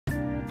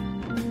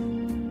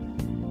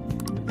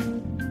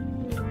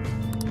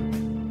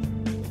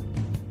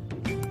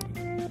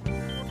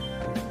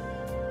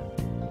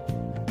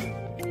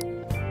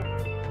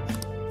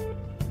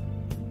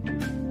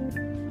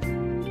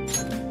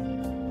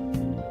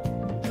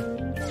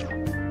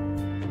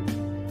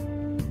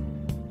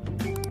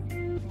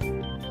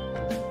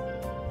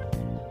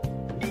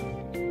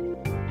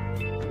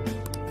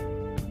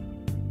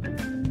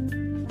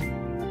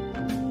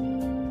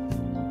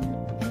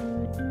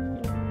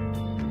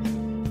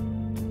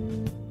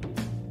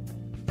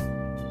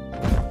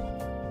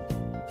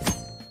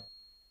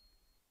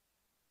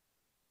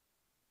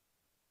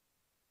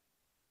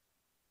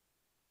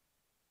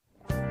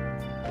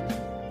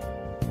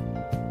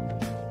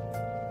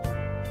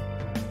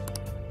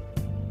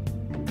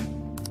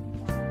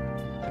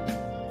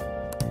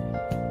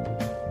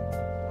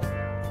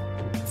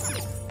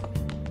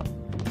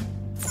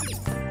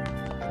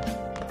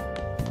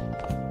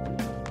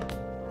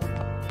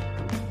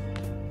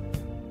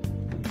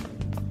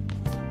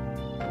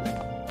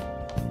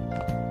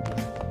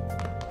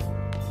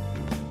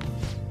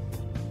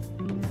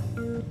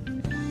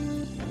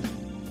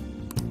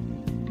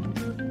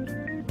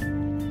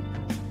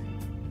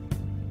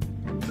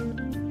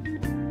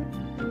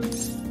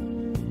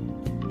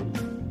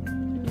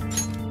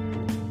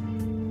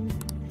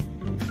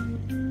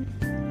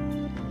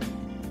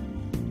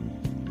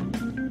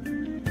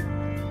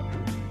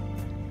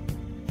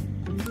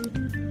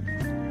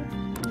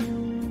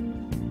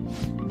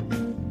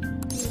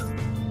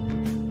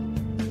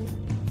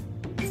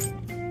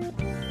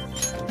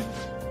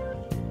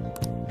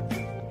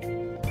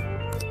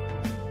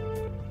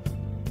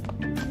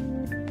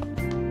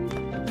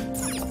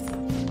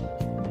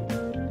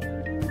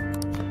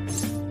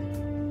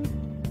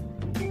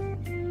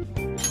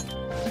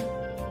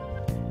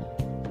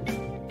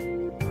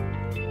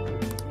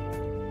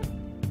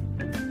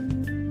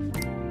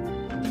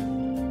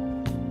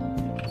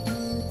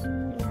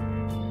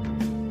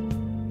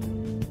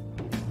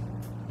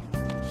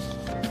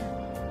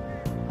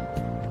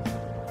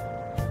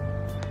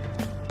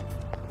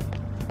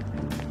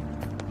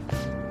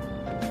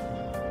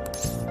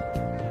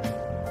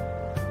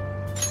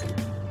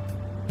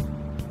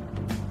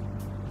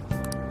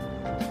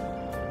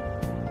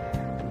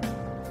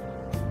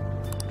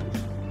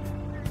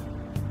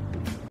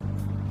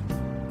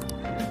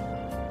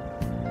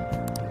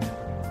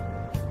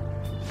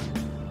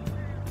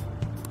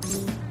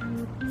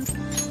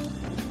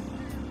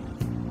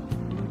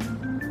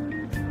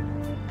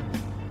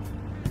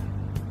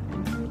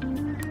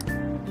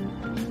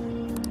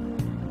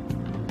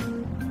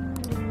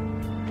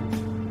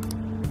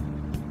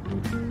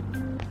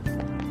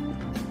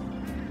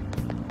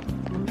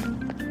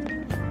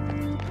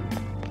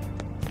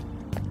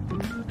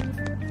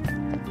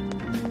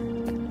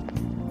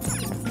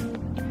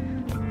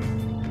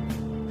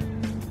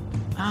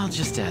I'll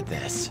just add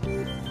this.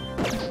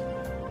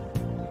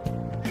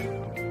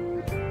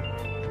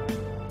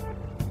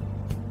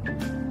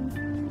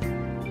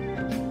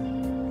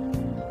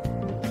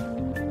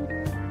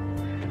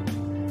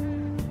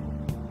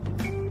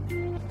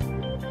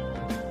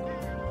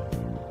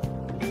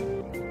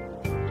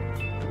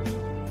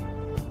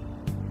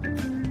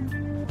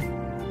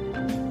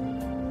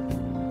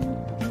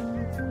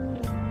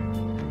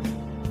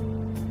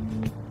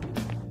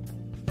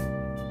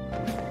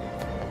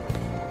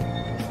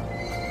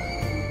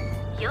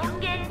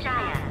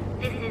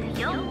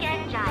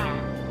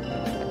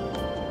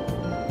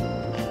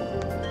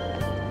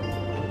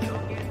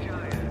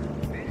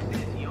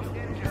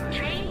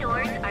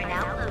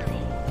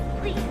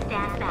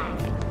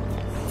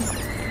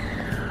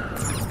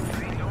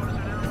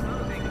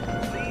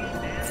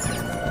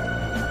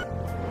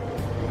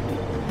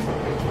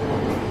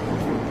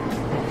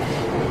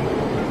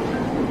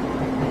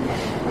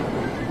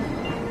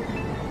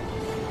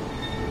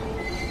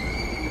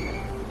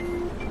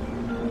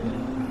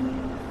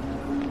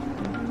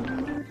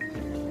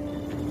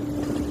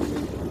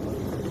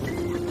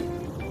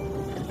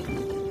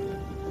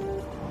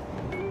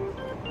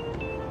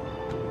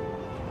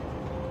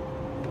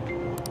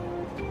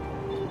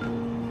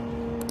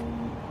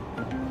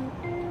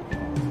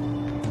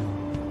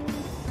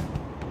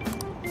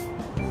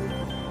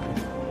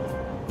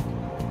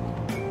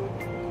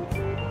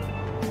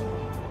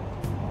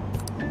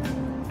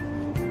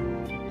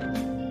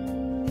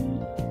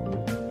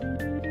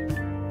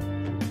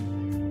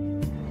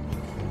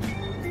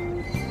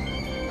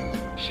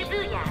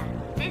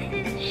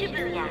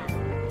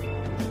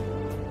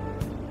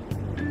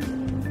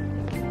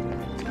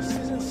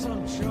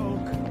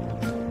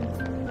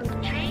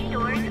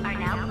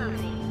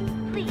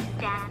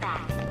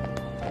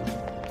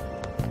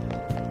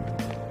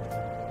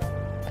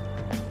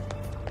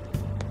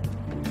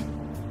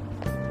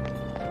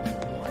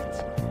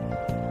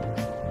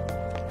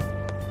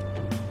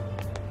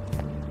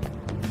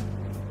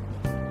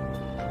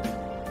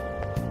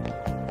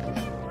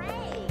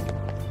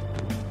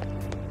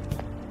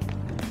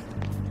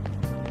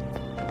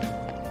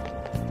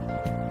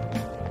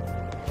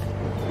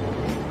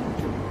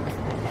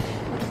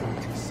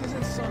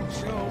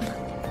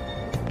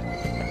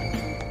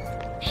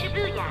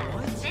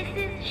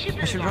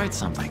 I should write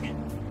something.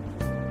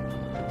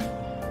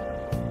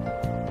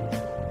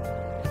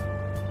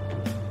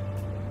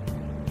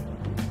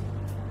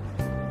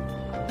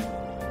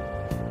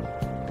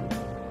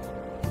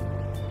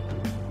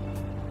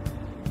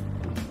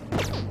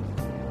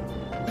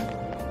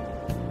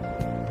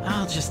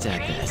 I'll just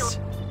add this.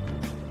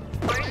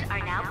 Doors are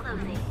now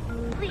closing.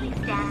 Please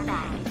stand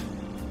back.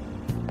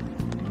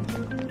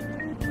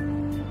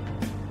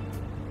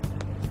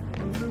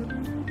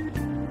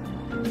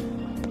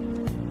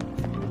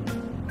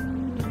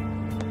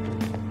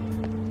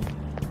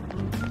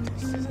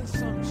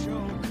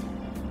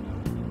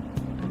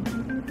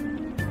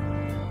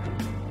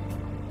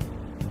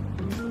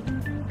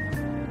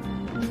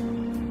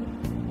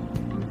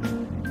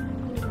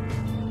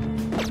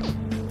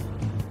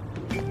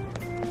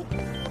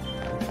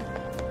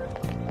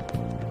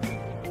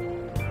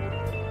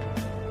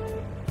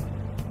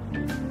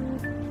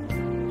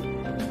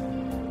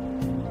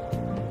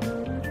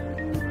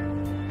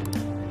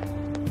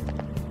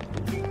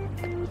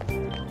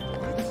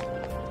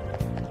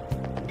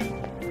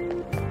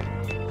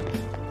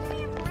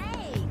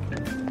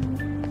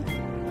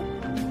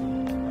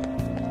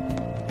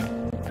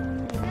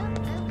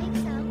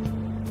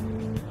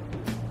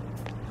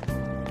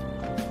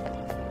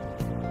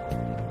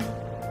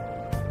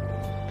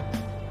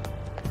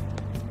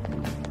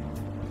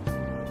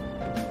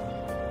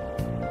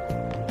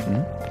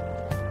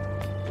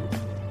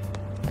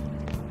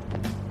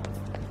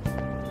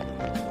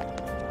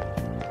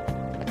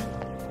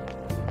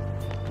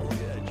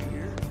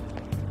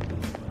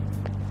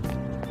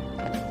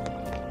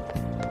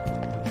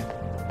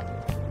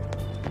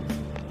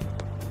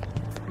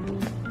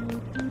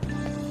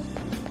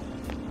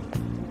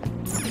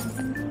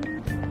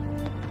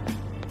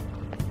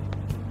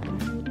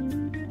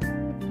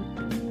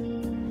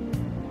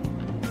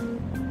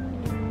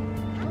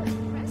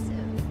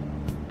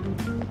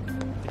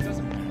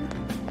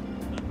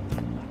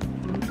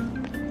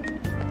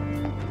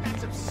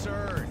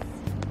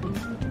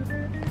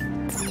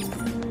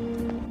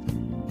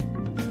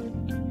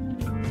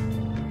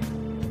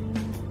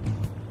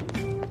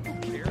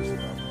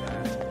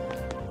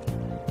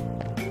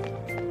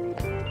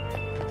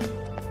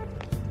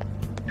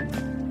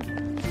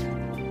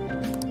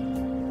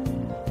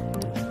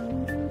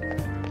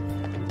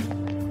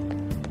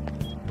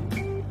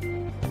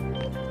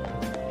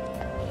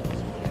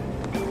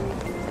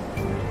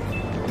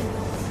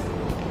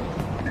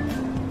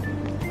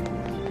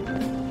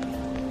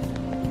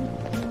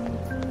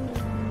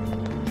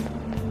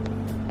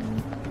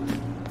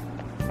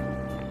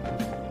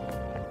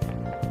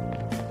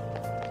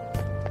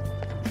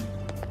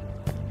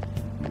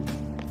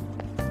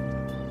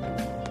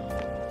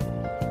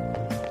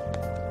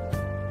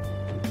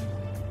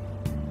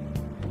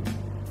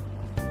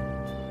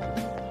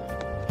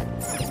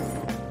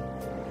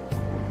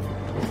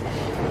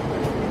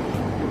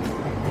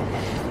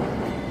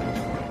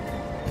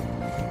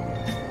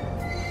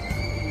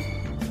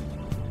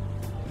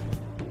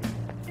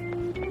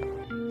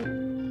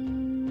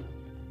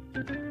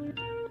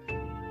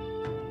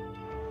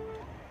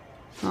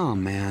 Oh,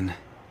 man.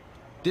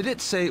 Did it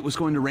say it was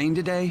going to rain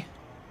today?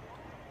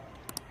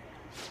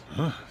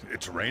 Huh?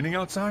 It's raining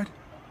outside?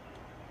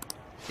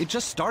 It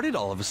just started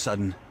all of a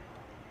sudden.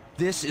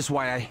 This is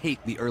why I hate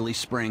the early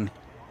spring.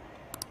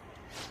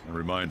 That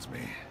reminds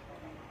me.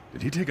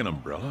 Did he take an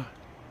umbrella?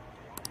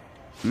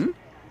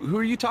 Who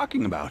are you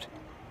talking about?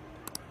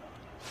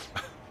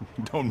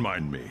 Don't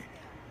mind me.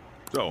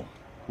 So,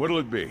 what'll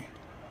it be?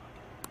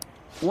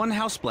 One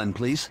house blend,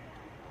 please.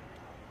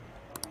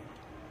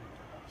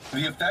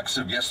 The effects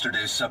of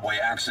yesterday's subway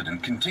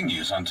accident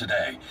continues on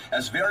today,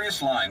 as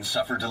various lines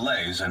suffer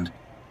delays and...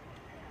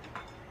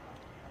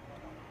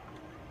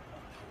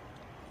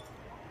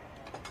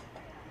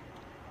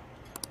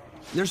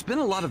 There's been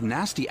a lot of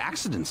nasty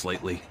accidents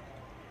lately.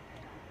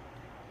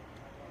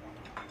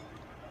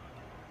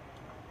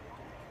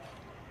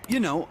 You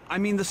know, I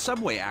mean the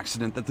subway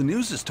accident that the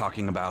news is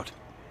talking about.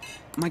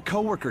 My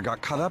coworker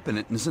got caught up in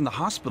it and is in the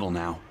hospital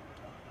now.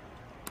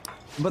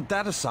 But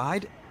that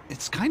aside,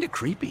 it's kind of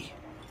creepy.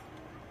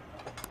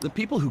 The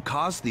people who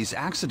caused these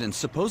accidents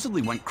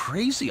supposedly went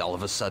crazy all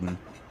of a sudden.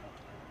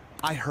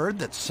 I heard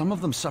that some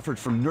of them suffered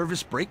from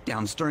nervous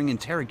breakdowns during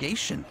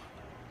interrogation.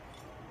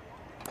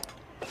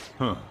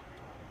 Huh.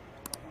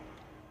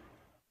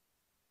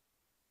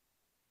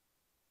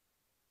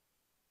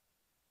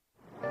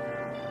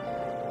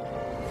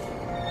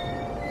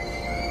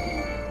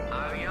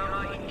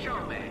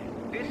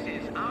 This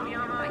is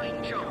Aoyama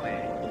Inchome.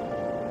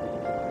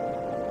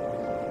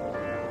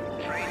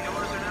 Train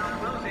doors are now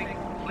closing.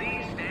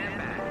 Please stand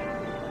back.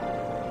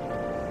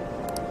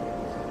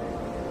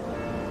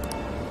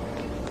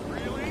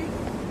 Really?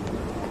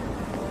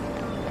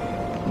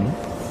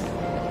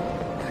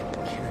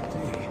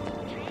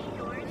 Train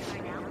doors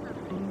are now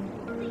closing.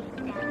 Please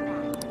stand back.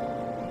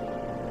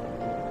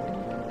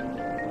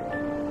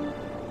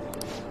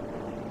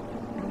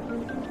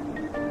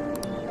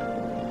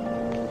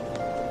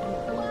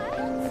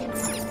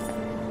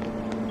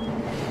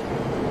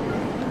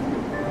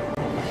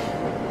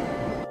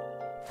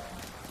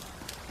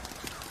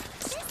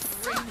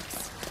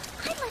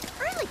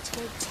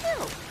 Today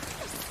too.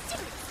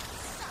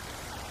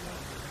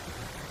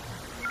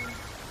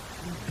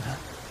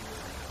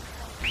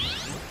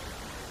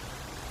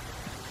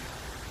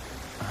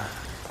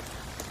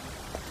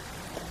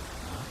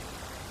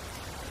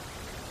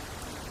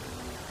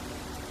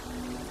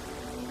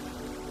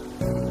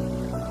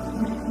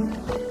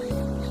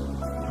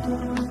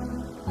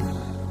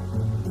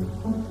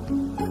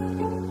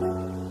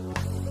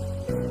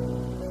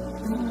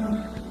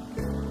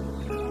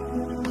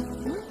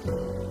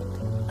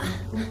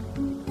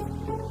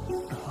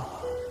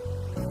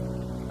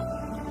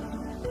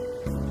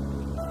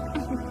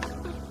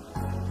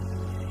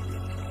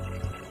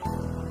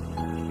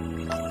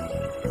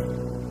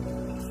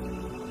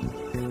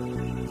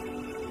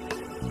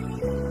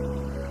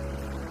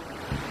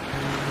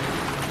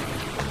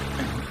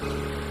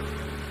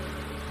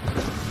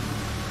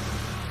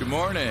 Good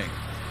morning.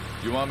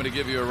 You want me to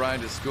give you a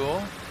ride to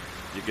school?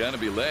 You're gonna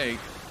be late.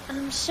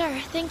 Sure,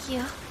 thank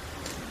you.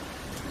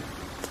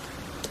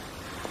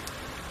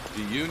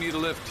 Do you need a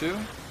lift too?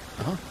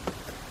 Huh?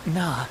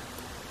 Nah.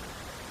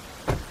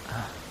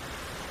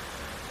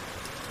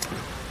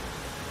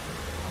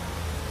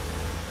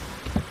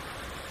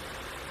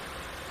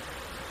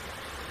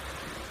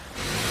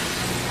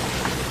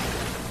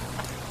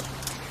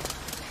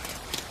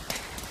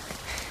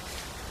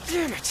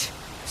 Damn it!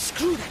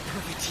 Screw that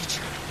pervy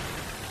teacher.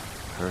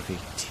 Pervy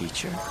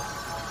teacher?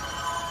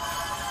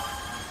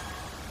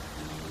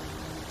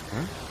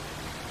 Huh?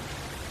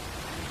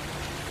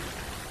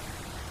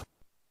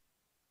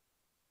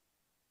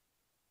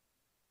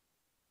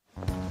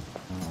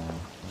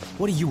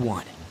 What do you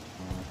want?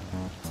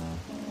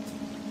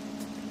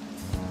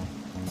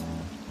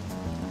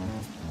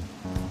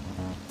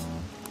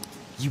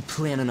 You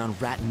planning on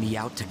ratting me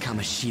out to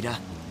Kamoshida?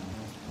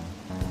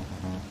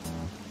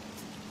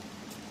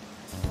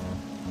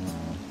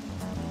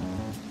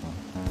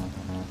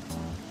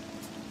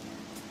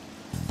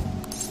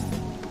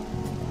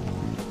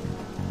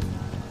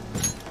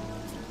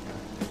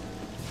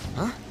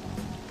 Huh?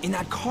 In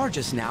that car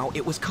just now,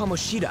 it was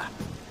Kamoshida.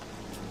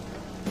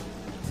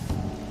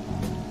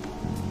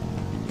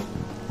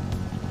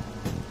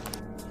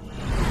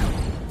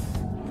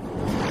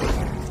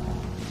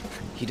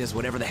 He does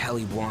whatever the hell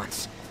he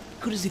wants.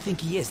 Who does he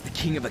think he is, the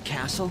king of a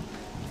castle?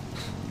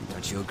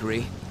 Don't you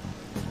agree?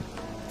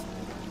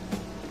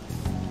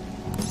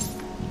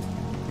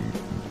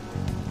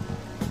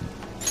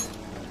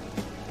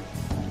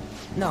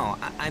 No,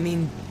 I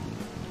mean...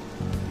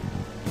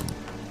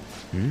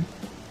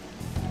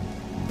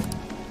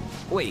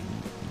 Wait,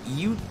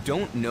 you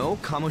don't know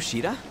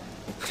Kamoshida?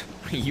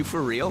 Are you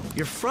for real?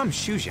 You're from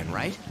Shujin,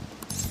 right?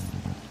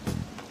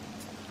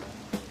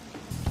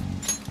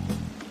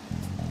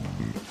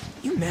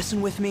 You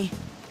messing with me?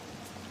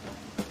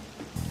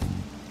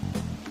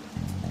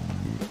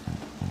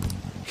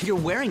 You're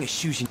wearing a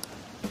Shujin...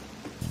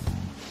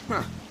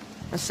 Huh.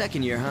 A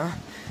second year, huh?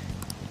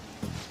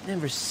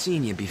 Never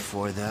seen you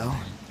before, though.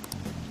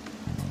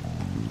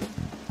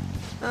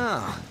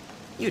 Oh.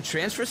 You a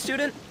transfer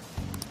student?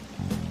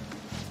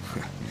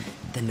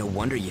 Then no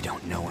wonder you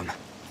don't know him.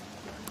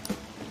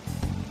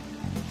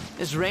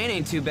 This rain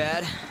ain't too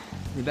bad.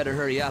 We better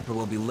hurry up or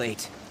we'll be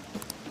late.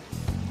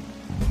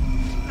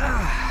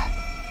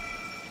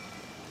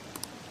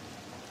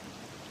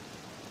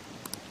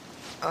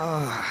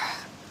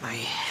 My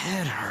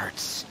head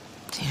hurts.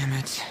 Damn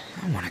it.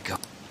 I wanna go.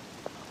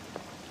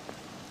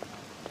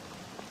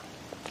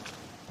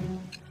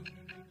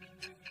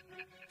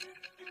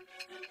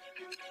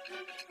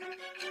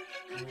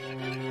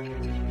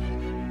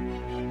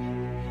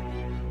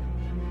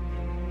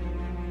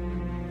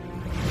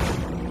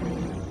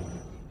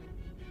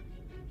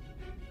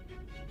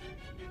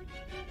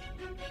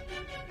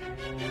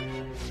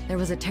 There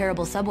was a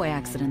terrible subway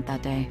accident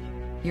that day.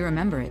 You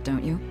remember it,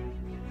 don't you?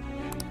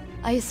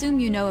 I assume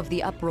you know of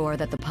the uproar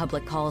that the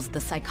public calls the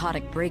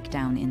psychotic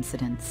breakdown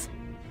incidents.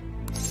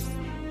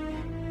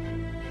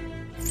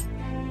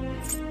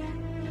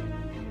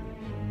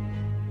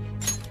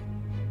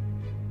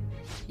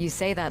 You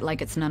say that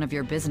like it's none of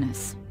your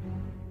business.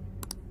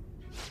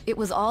 It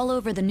was all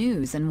over the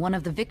news, and one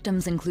of the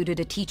victims included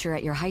a teacher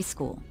at your high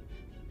school.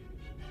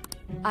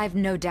 I've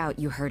no doubt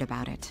you heard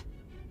about it.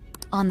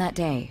 On that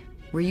day,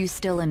 were you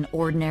still an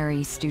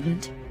ordinary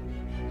student?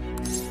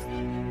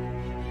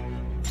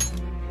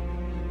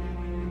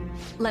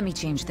 Let me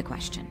change the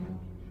question.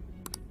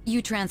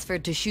 You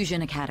transferred to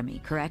Shujin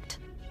Academy, correct?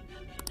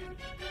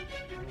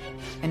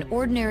 An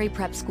ordinary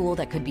prep school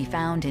that could be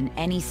found in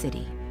any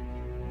city.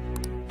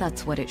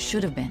 That's what it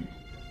should have been.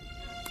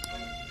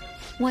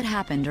 What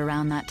happened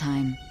around that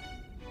time?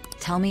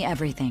 Tell me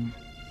everything,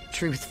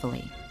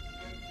 truthfully.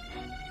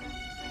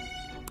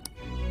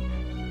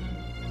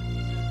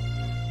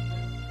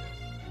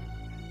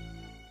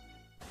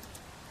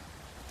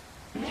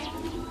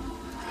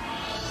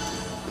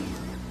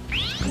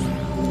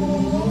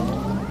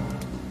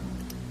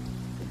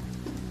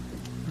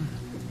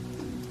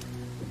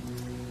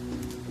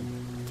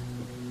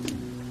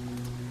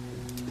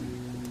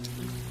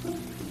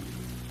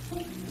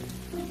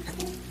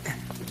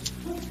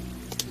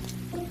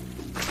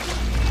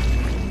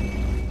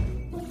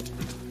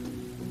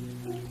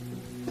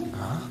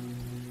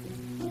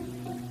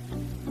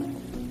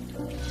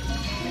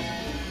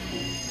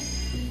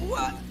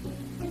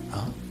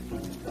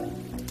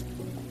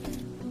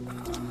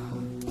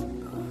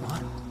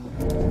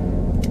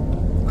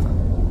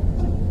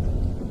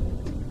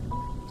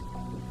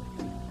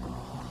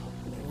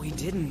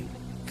 Didn't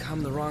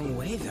come the wrong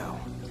way, though.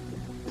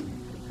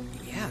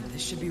 Yeah,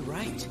 this should be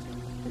right.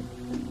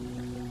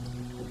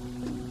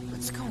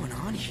 What's going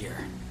on here?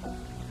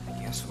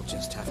 I guess we'll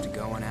just have to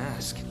go and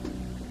ask.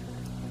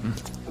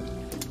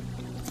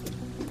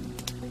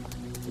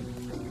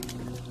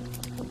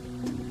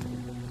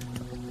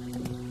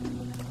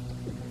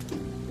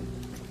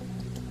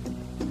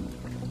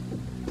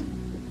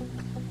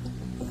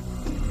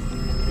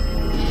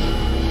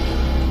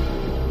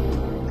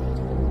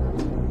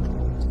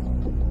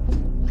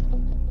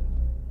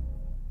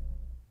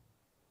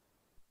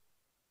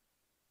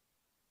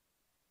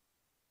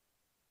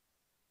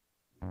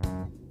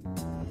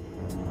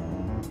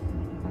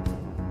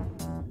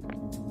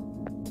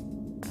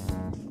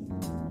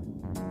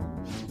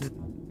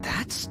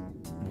 That's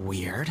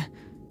weird.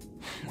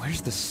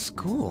 Where's the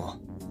school?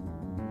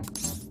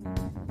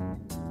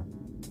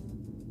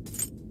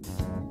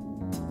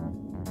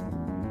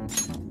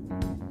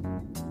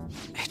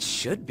 It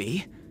should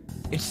be.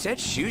 It said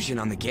Shujin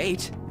on the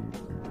gate.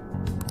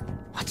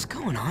 What's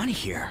going on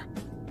here?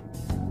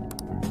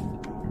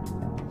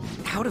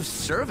 Out of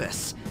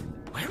service?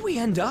 Where'd we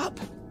end up?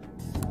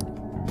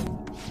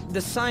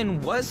 The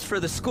sign was for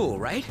the school,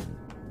 right?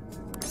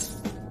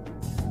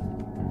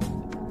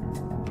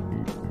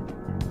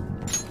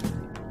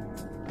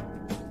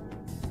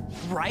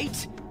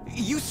 Right?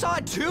 You saw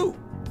it too!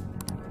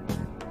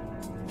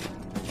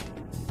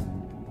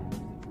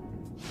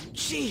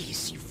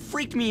 Jeez, you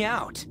freaked me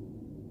out.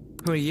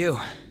 Who are you?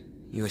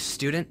 You a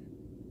student?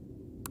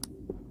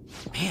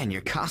 Man,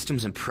 your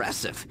costume's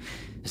impressive.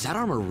 Is that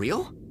armor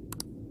real?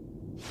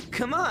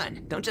 Come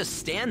on, don't just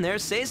stand there,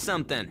 say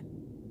something.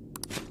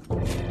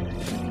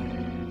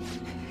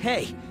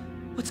 Hey,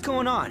 what's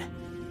going on?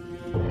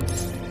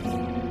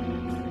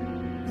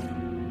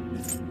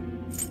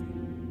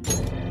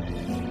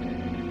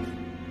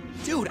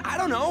 Dude, I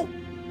don't know!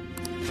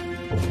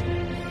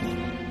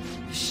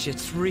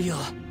 Shit's real.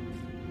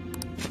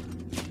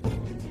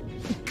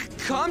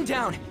 Calm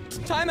down.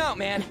 Time out,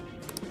 man.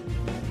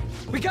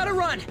 We gotta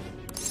run!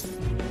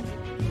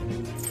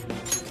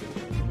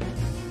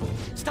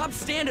 Stop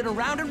standing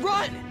around and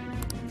run!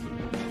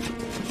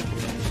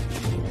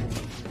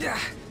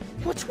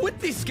 What's with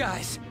these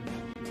guys?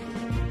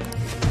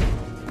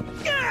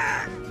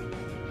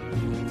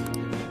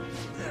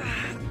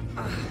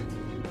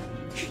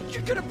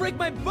 You're gonna break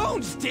my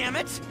bones, damn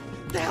it!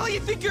 The hell you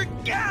think you're...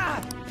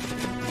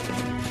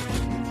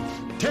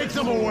 Take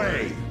them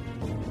away!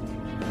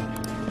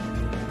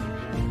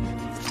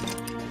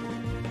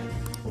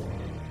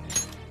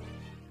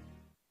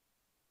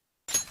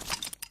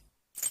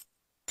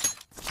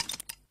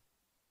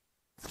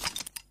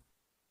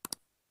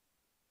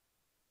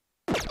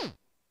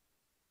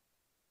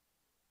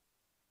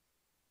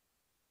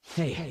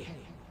 Hey.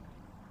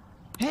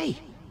 Hey!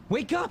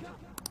 Wake up!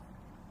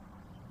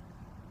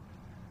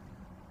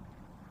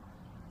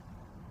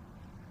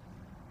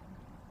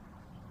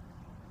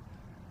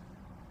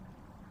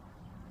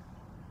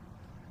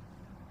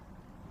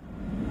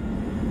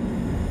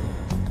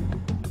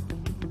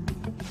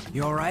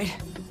 You alright?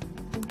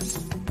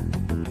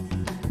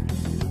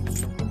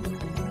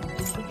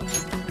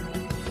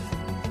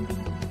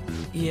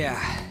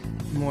 Yeah,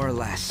 more or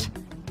less.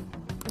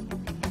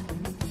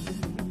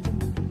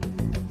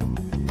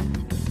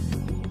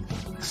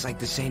 Looks like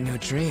this ain't no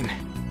dream.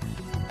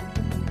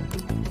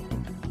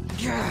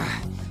 Yeah,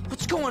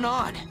 what's going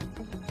on?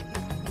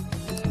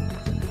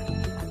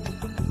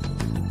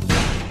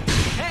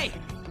 Hey!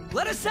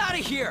 Let us out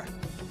of here!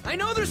 I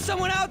know there's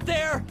someone out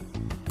there!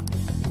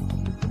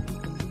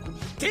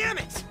 Damn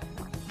it!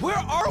 Where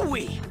are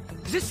we?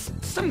 Is this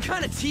some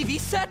kind of TV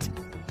set?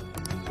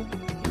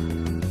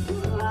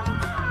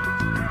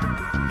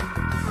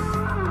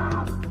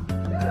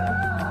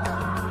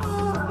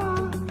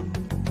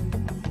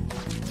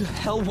 What the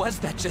hell was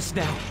that just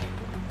now?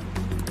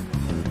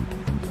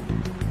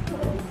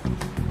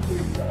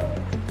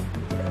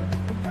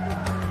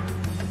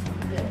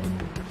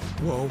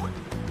 Whoa.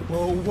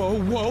 Whoa,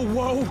 whoa, whoa,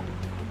 whoa!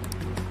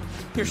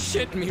 You're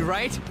shitting me,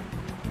 right?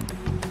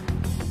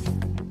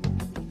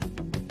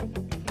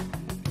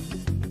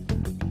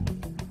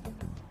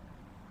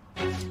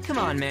 Come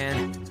on,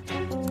 man.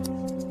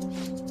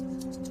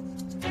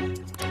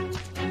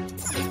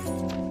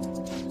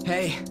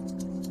 Hey.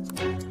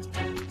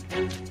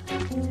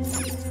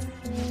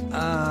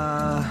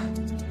 Huh?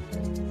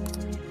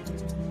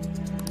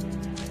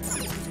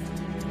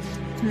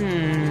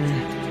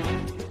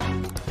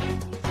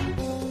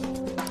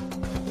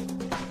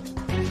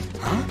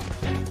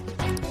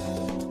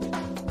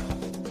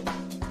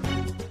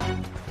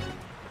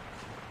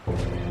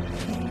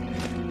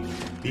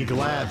 Be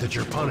glad that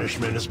your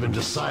punishment has been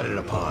decided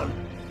upon.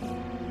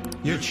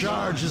 Your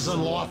charge is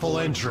unlawful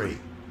entry.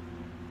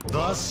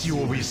 Thus, you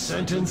will be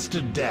sentenced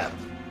to death.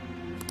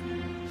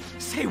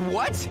 Say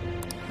what?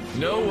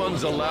 No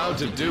one's allowed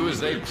to do as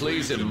they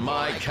please in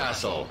my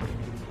castle.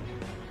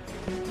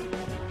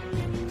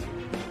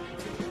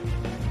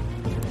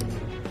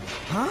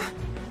 Huh?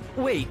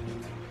 Wait,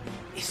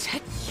 is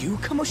that you,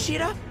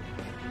 Kamoshida?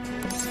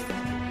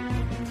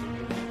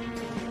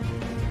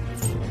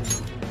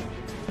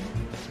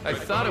 I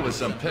thought it was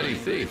some petty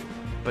thief,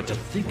 but to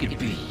think it'd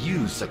be you,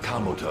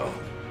 Sakamoto.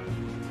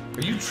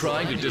 Are you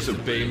trying to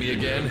disobey me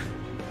again?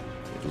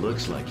 It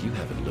looks like you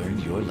haven't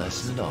learned your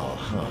lesson at all,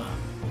 huh?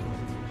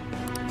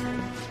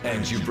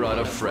 And you brought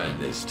a friend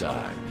this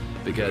time,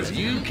 because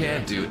you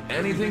can't do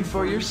anything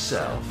for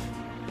yourself.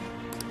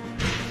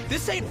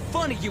 This ain't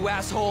funny, you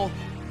asshole!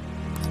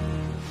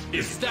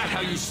 Is that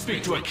how you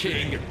speak to a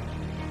king?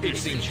 It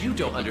seems you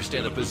don't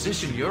understand the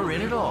position you're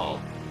in at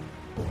all.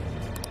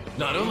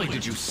 Not only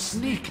did you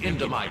sneak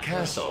into my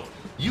castle,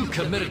 you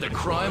committed the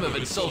crime of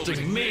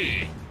insulting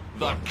me,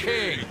 the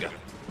king!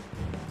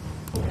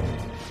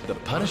 The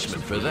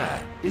punishment for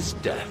that is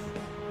death.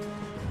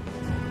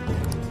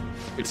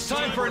 It's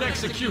time for an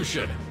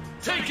execution!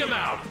 Take him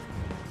out!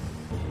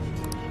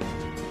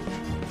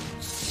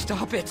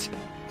 Stop it!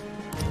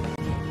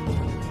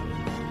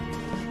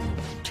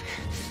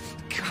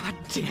 God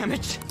damn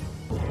it!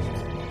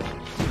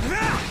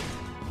 Ah!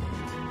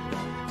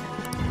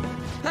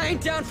 I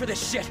ain't down for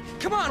this shit!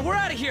 Come on, we're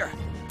out of here!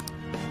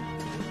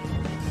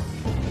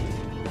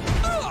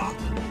 Ah!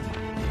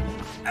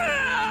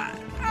 Ah!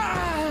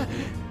 Ah!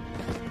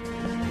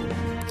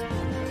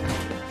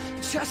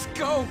 Just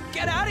go!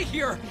 Get out of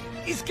here!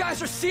 These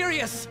guys are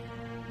serious!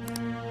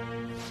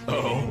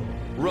 Oh?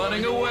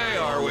 Running away,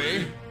 are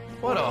we?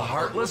 What a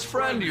heartless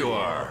friend you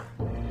are!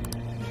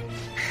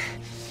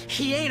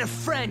 He ain't a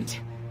friend!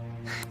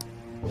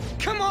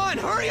 Come on,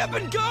 hurry up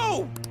and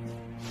go!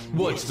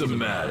 What's the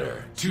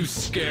matter? Too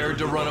scared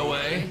to run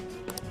away?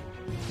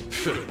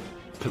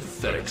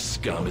 Pathetic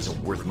scum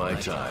isn't worth my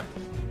time.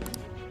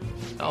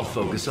 I'll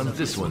focus on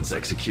this one's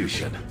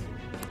execution.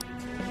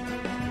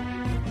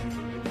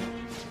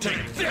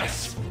 Take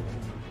this!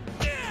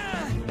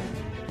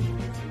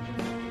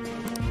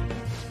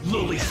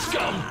 Lowly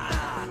scum!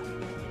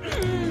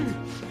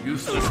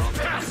 Useless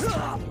pest!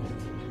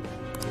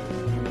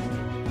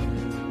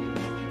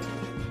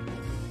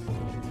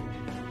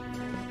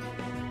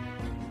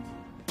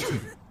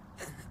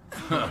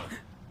 Huh.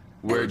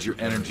 Where'd your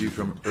energy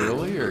from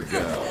earlier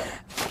go?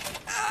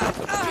 A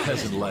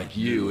peasant like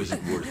you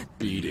isn't worth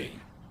beating.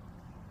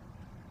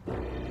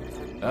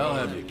 I'll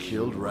have you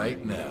killed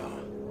right now.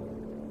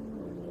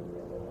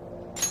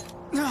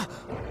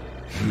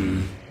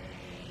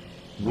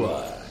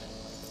 What?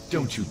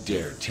 Don't you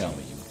dare tell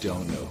me you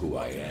don't know who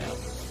I am.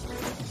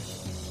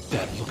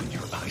 That look in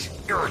your eyes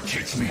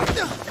irritates me.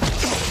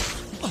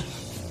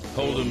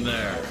 Hold him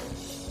there.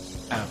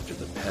 After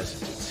the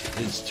peasant, it's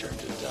his turn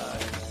to die.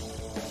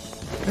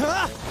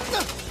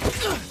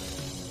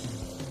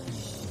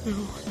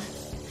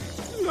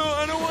 No,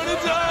 I don't want to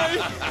die!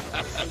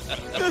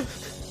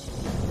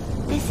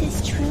 This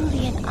is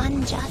truly an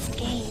unjust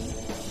game.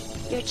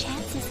 Your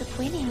chances of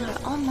winning are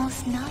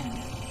almost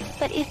none.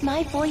 But if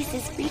my voice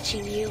is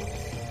reaching you,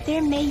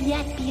 there may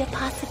yet be a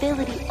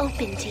possibility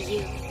open to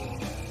you.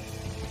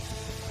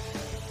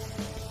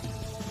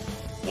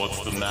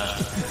 What's the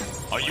matter?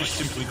 Are you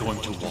simply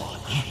going to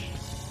watch?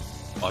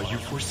 Are you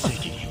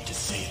forsaking him to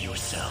save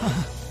yourself?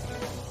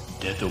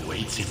 Death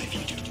awaits him if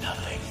you do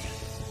nothing.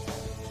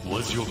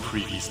 Was your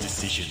previous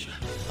decision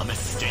a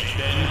mistake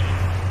then?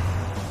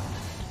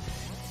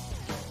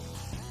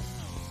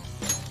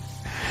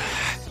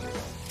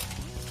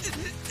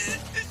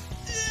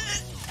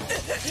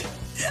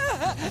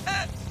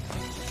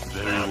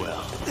 Very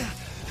well.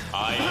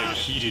 I have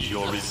heeded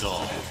your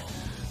resolve.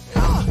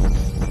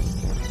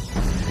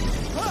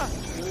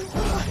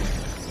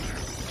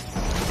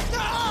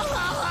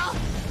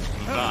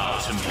 Vow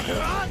to me.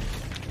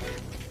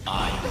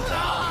 I am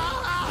thou.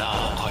 Thou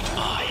art I.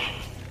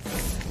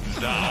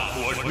 Thou who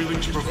art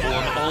willing to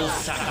perform all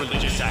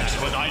sacrilegious acts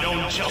for thine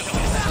own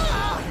justice.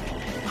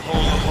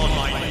 Call upon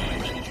my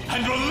name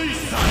and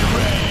release thy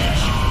rage.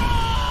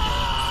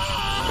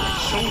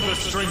 Show the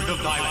strength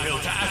of thy will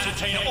to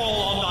ascertain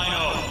all on thine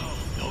own,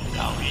 though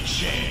thou be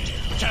chained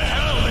to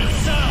hell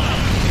itself!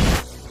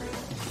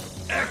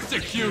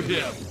 Execute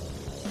him!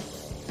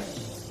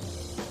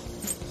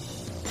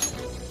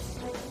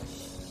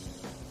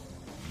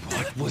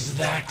 What was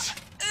that?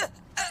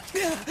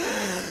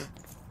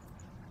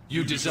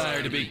 You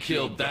desire to be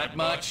killed that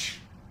much?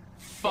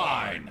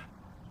 Fine.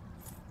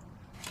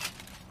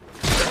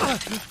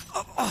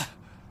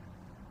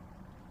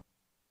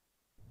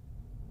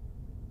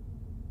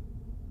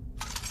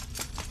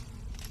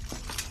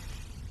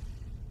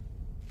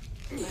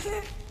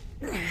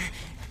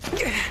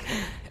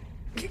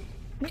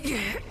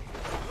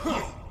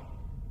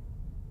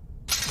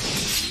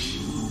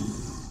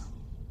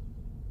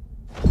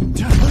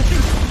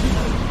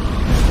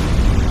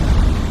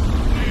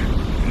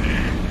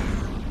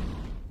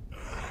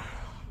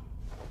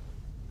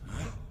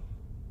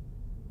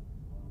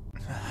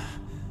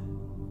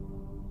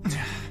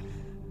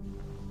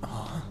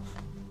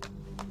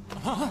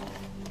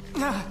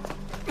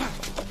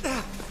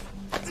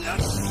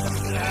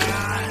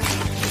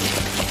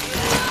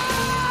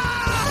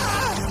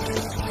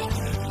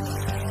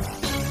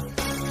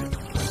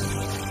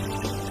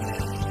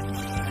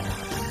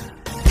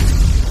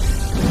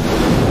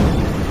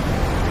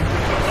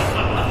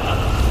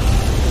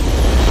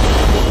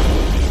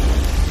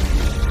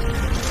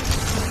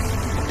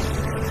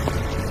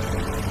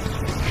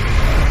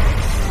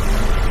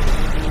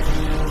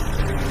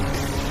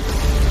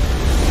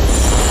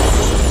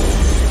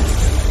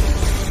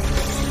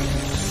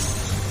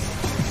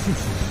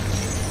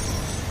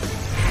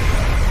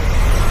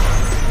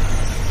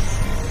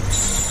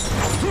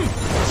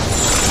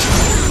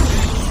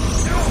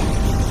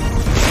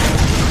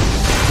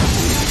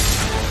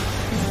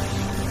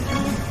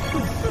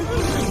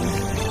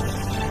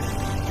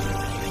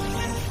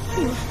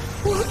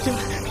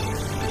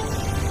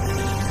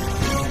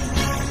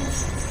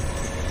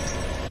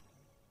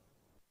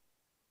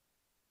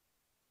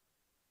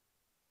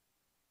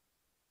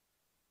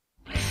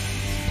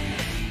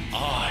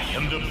 I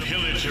am the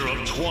pillager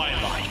of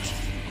Twilight,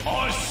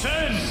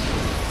 Arsene!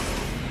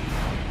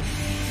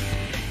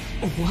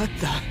 What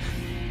the?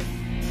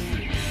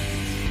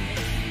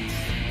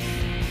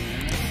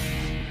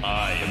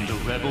 I am the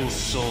rebel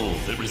soul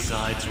that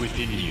resides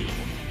within you.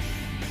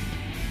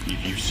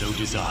 If you so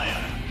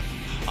desire,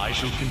 I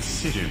shall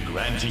consider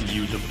granting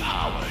you the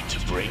power to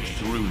break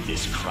through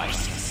this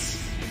crisis.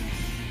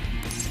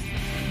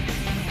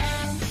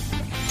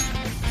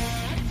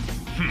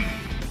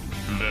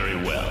 Very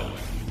well.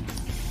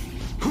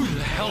 Who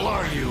the hell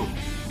are you?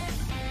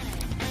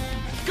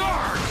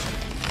 Guard!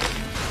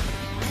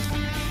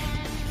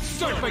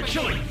 Start by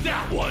killing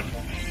that one!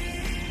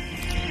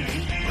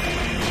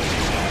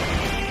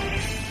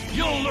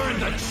 You'll learn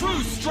the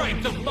true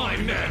strength of my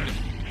men!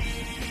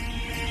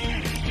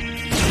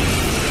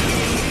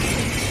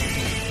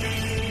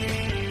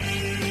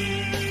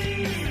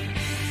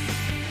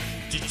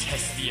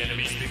 Detest the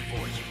enemies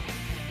before you.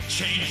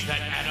 Change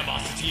that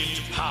animosity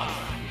into power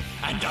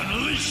and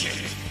unleash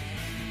it!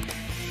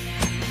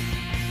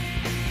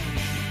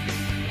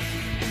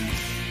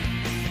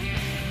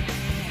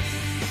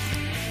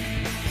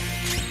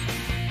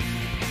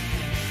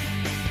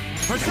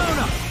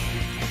 Persona!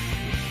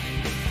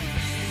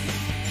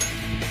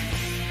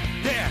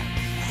 There!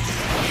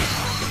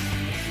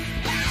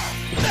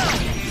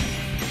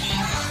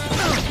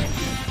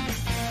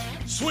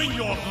 Swing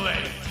your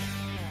blade!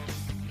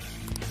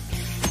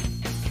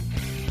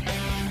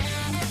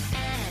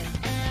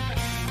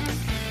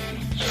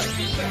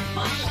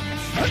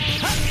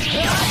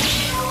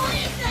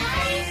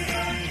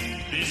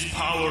 This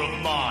power of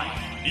mine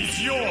is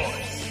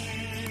yours!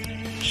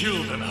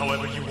 Kill them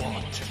however you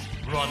want.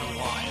 Run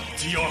wild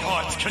to your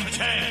heart's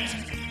content!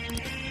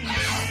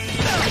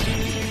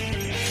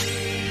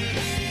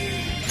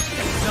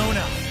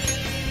 Persona!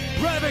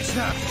 Ravage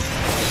them!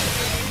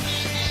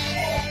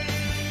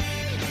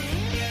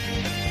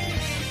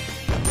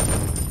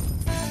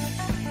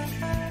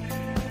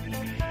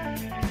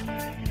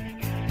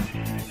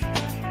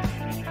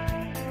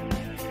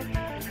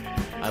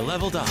 I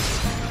leveled up.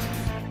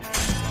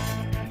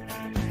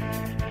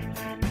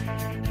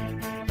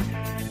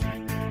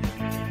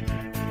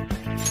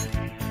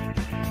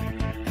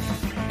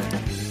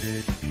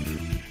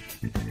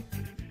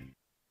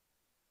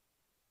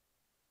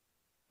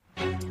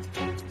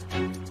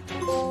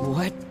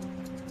 What?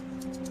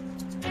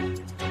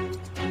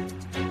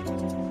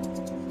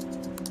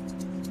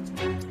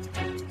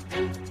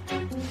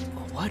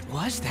 What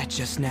was that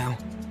just now?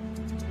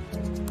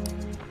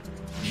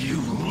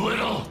 You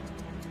little...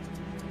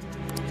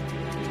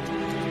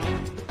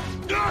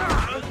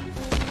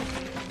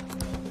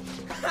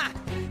 Ha!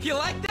 You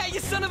like that, you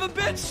son of a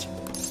bitch?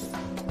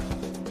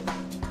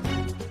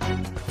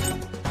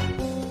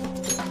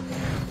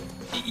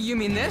 You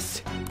mean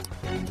this?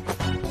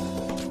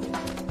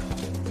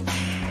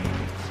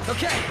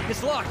 Okay,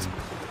 it's locked.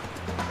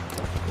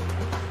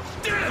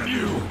 Damn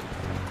you!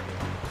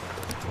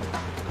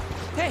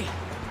 Hey,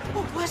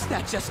 what was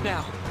that just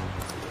now?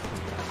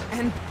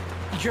 And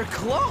your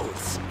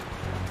clothes.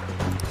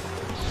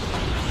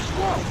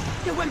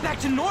 Whoa, it went back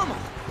to normal.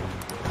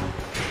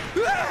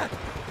 Ah!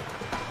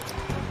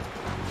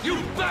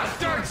 You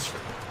bastards!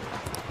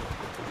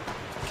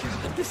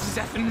 God, this is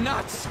effing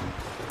nuts.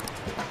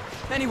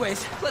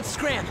 Anyways, let's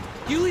scram.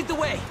 You lead the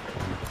way.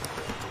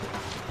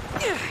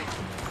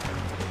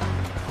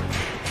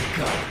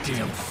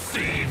 Goddamn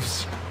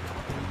thieves!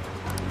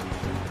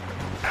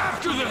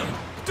 After them!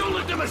 Don't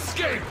let them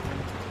escape!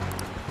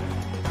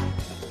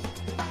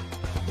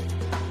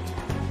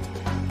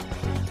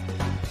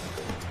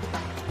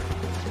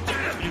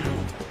 Damn you!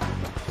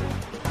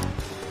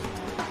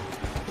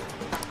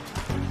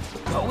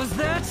 What was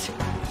that?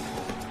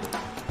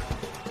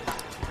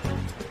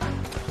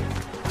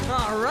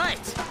 All right.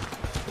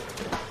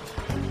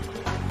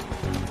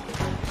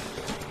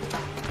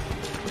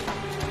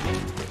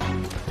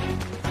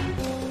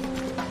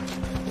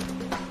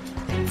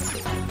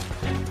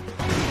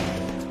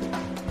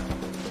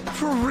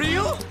 For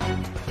real?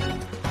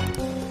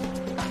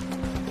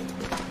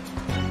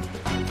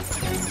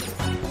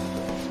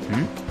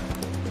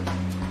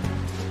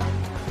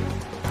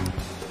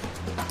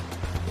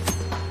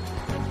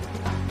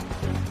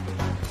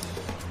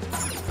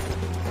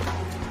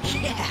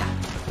 Yeah.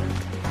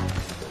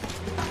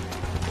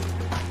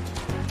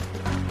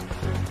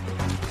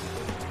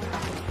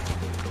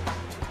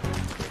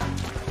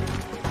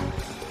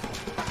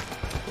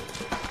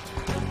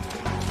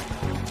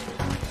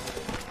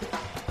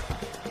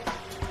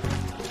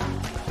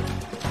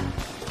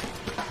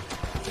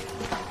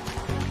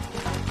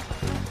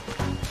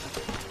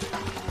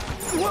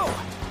 Whoa!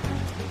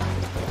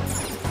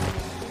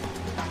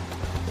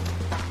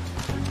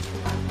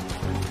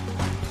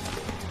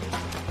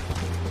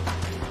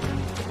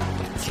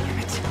 Damn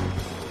it.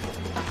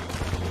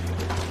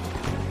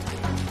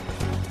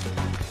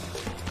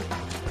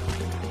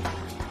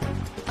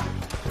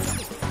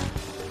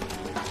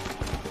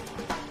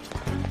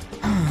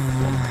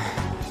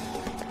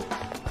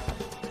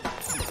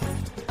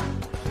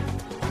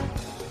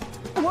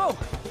 Whoa!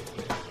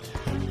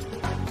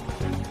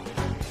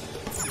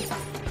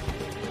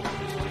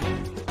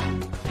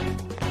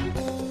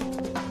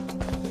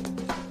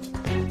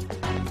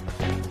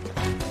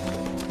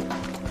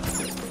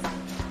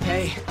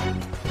 Hey.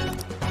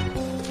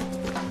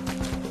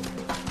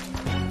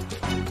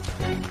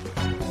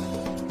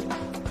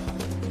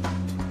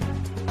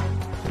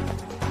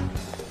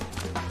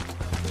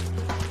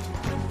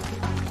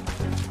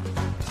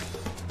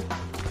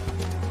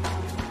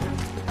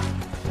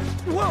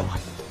 Whoa!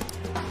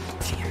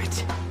 Damn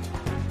it.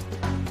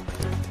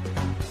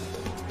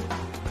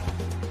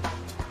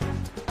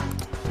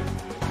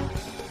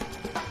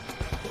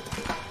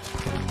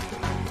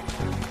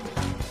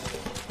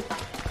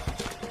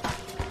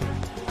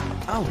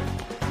 Oh.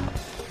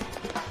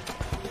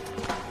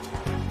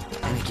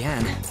 And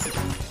again.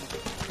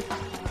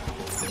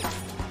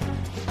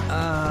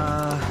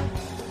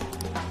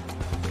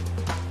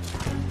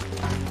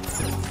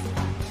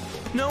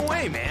 No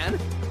way, man.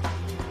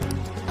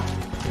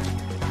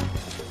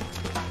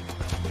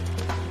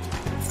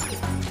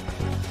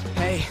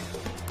 Hey.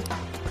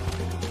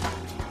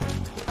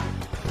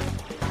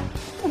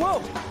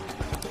 Whoa!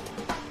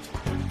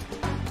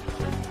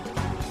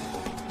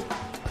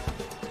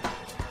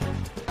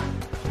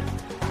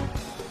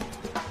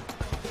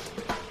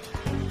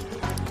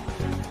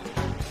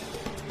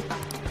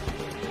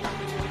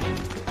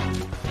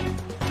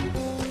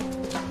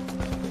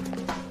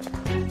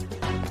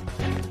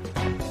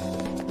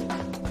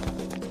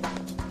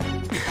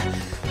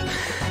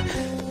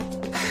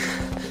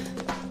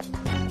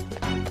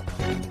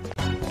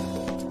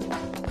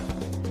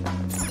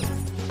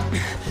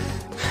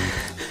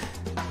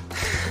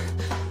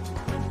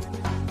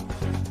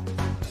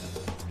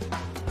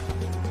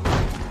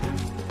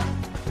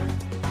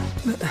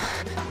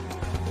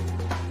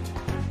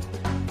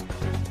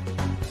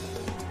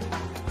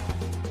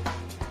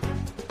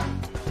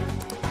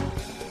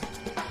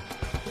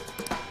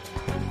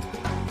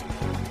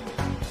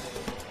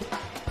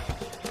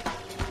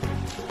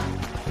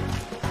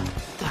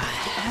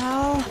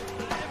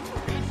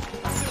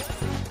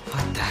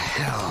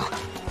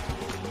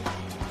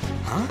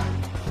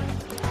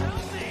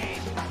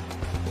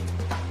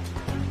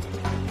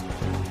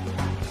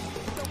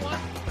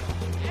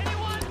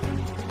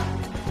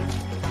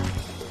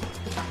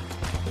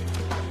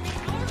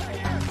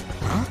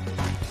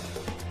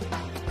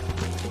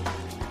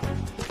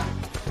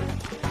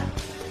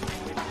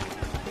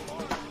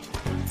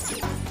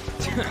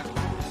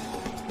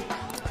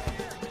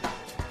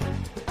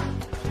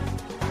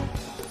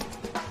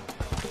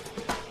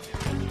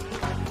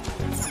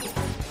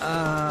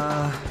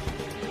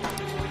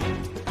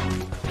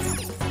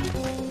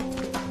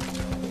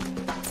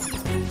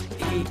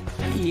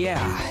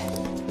 Yeah.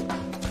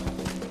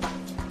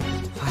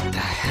 What the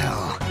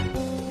hell?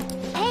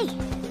 Hey!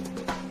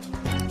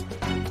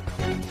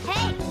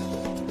 Hey!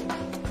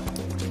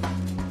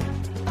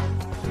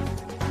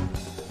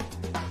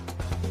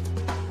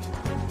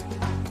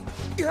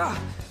 Yeah.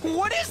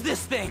 What is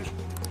this thing?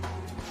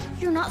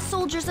 You're not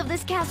soldiers of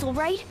this castle,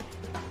 right?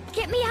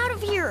 Get me out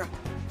of here!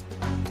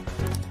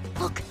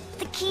 Look,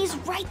 the key's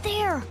right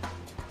there!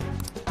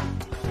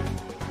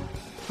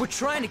 We're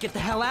trying to get the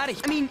hell out of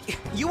here. I mean,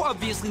 you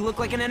obviously look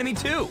like an enemy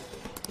too.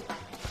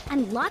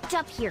 I'm locked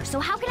up here, so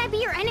how can I be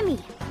your enemy?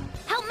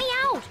 Help me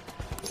out!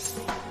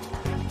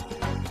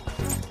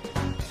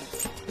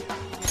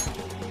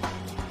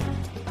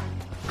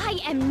 I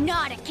am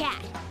not a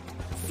cat!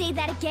 Say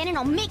that again and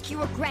I'll make you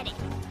regret it!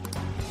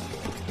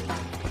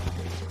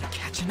 They're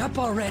catching up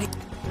already.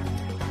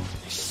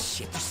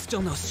 Shit, there's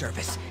still no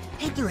service.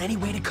 Ain't there any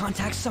way to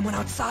contact someone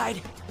outside?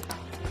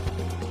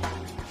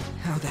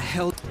 How the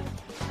hell?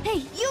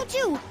 Hey, you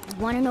too!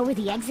 Wanna know where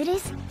the exit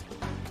is?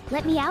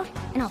 Let me out,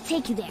 and I'll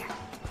take you there.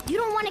 You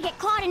don't want to get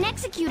caught and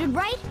executed,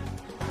 right?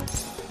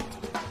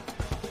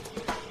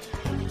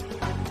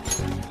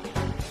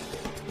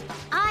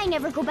 I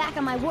never go back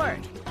on my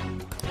word.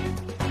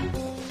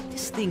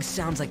 This thing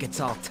sounds like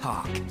it's all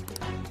talk.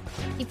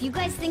 If you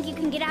guys think you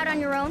can get out on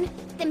your own,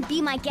 then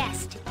be my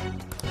guest.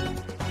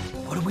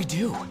 What do we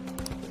do?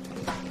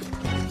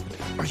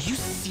 Are you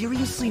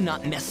seriously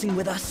not messing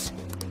with us?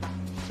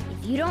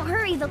 If you don't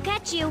hurry, they'll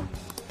catch you.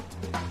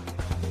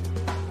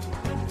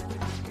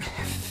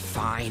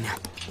 Fine.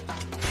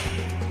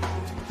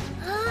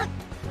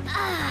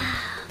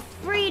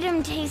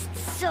 Freedom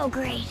tastes so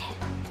great.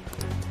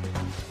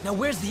 Now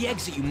where's the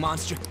exit, you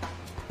monster?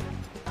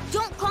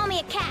 Don't call me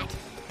a cat.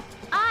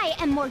 I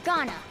am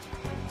Morgana.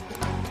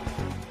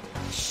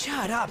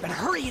 Shut up and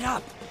hurry it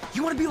up.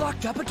 You want to be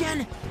locked up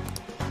again?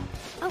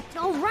 Oh,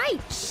 all right.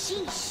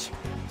 Sheesh.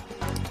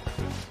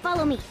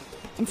 Follow me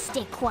and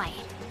stay quiet.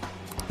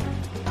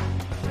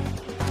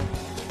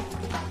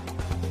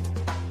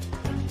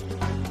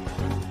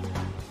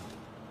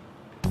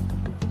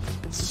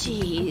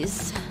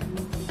 Jeez.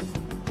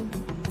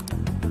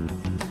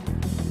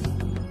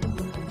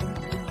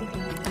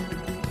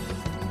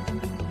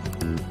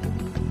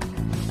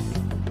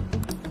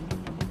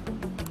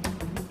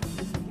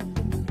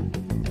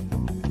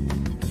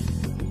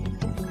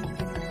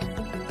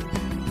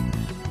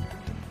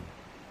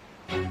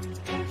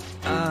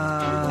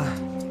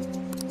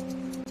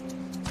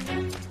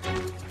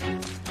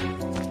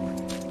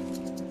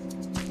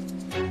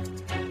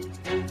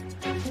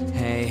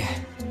 Hey.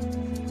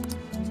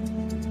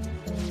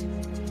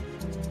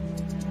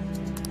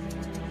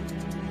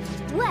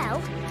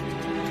 Well...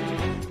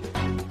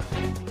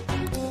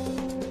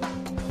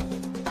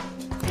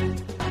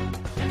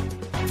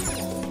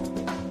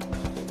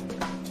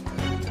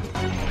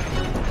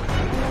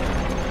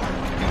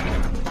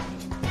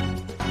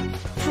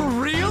 For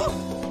real?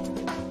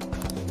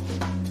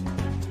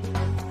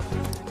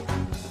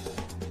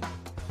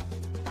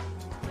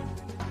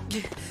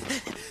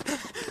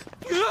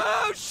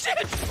 Oh shit!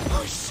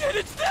 Oh shit,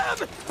 it's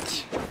them!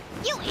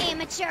 You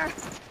amateur!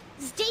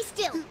 Stay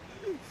still!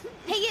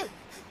 Hey you!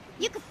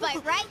 You can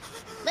fight, right?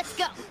 Let's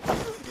go!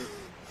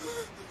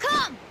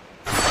 Come!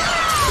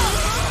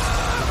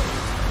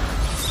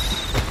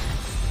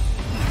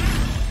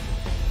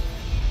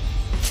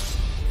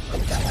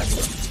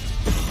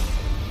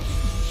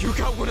 You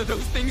got one of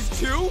those things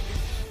too?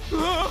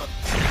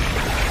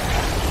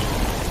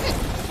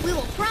 We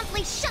will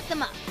promptly shut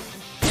them up!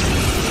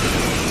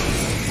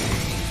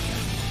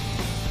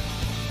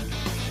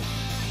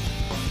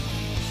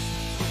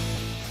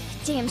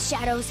 Damn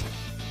shadows!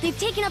 They've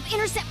taken up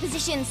intercept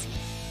positions!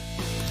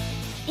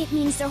 It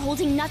means they're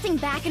holding nothing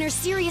back and are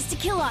serious to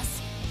kill us!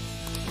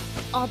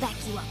 I'll back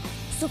you up,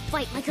 so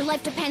fight like your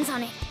life depends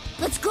on it!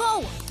 Let's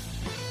go!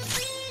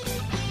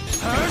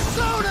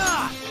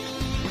 Persona!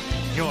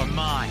 You're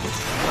mine.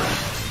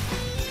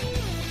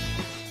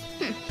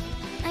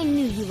 I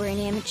knew you were an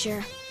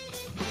amateur.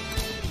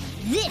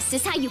 This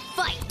is how you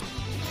fight!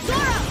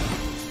 Zoro!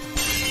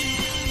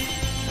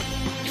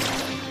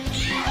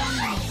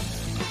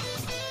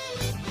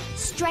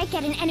 Strike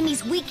at an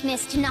enemy's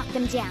weakness to knock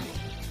them down.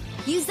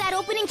 Use that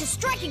opening to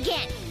strike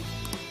again!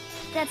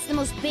 That's the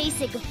most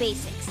basic of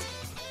basics.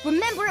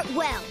 Remember it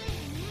well.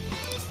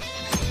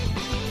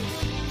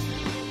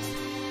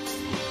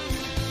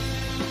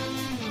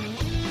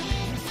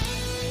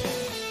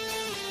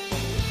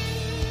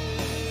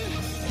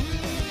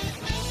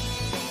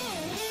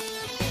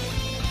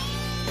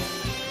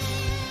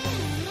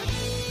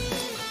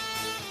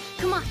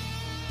 Come on,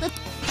 let's...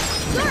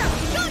 Zoro,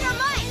 go to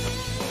mine!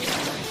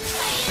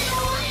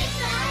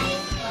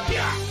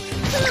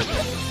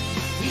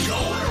 You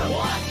know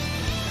what?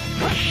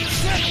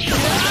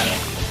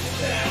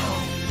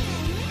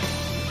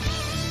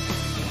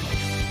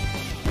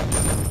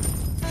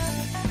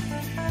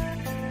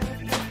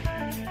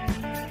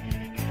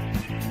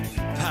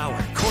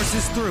 Power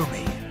courses through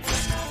me.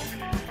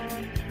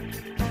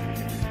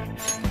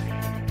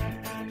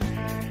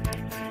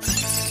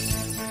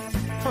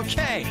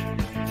 Okay.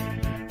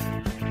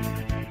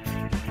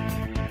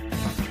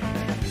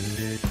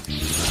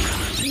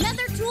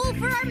 Another tool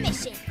for our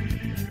mission.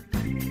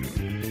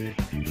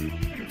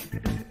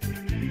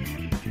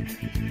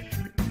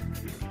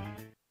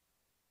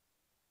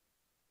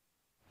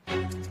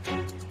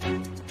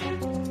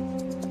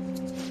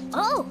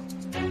 Oh!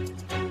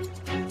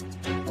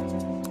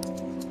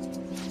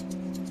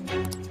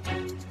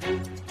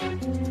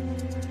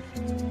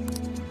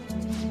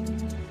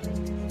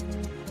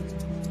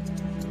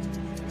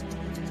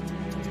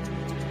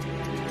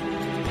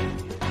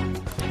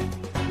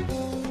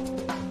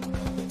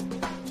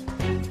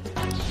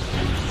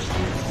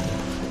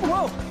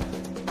 Whoa!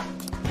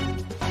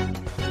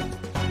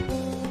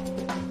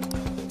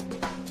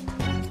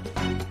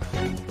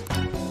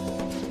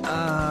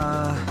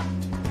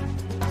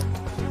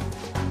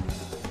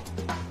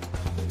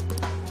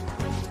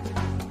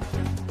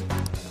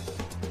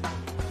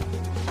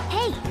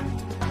 Hey!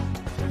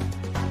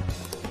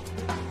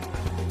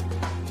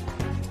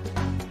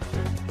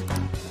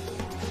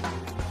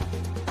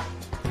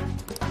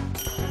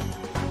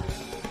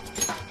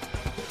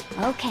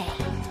 Okay.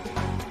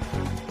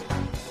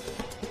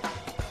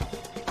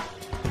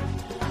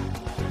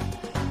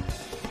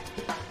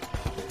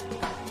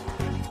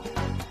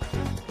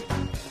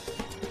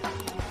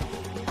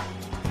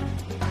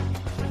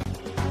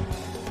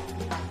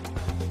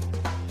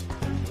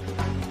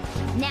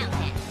 Now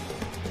then.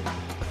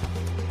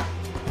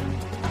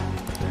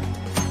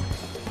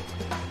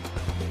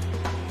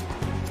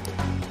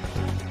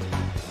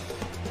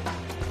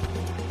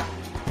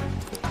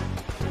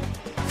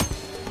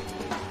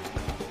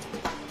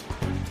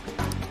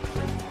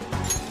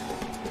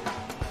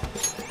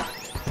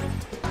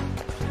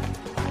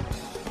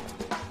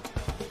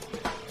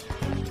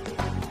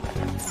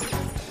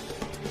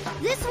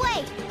 This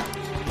way!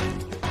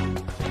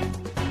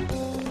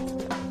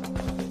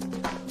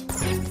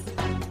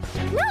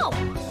 No!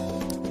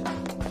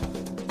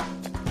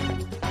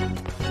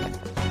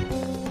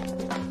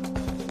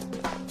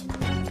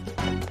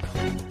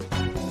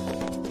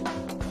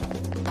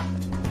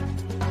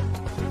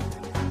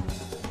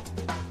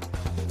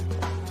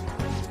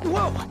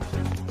 Whoa!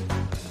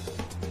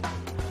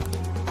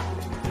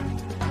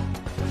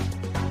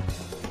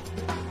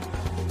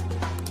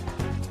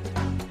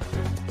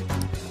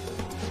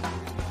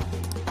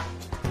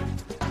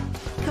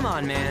 Come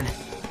on, man.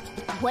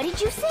 What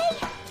did you say?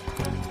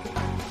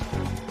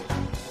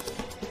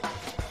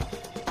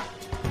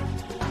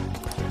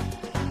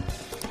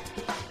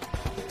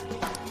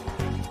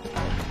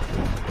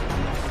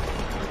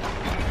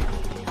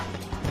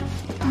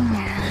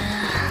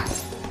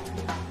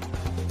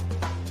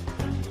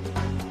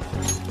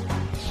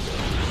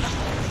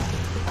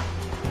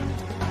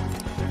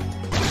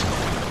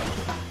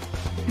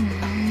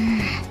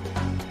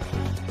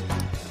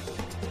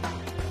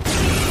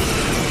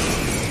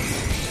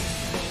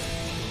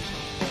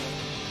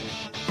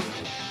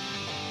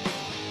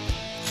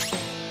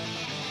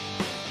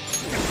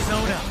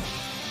 Persona.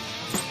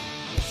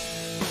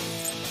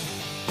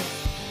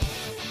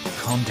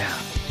 Calm down.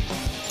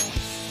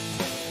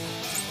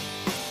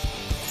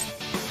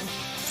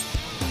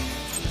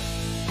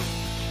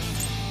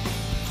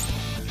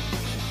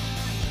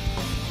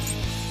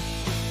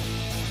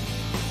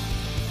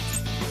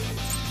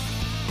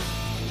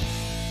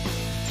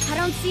 I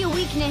don't see a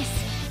weakness.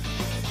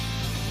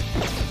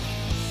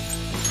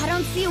 I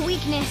don't see a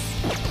weakness.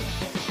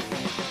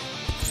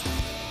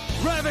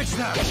 Ravage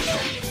them!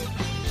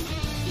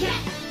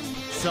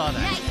 Saw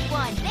that. Nice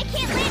one. They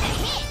can't land a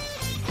hit.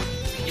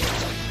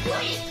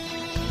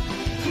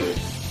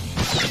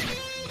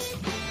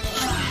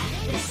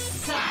 This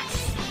sucks.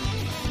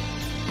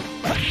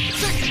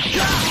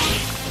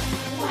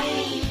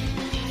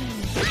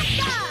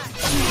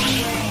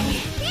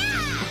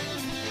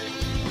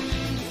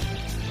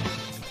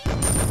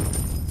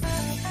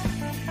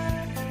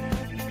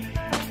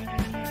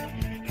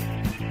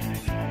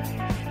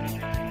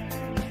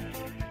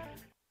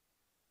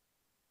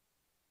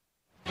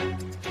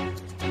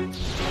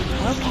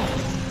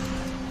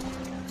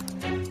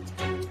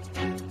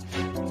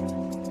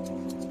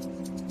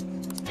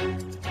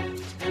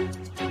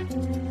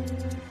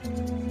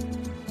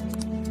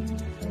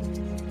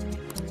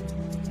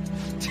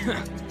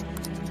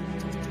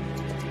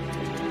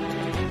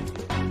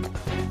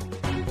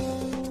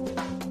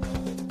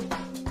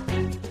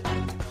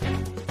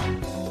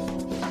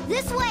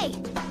 This way!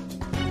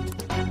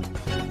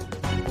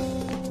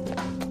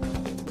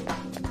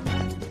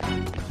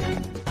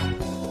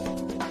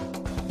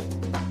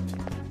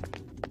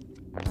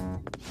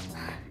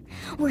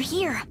 We're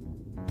here.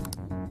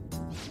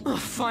 Oh,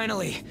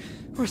 finally!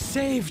 We're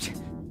saved!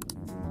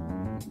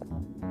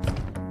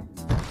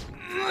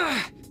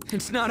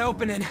 It's not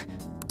opening.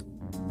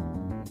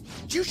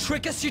 Did you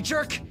trick us, you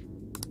jerk?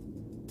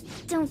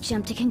 Don't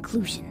jump to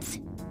conclusions.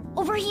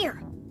 Over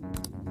here!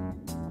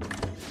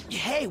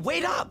 Hey,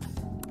 wait up!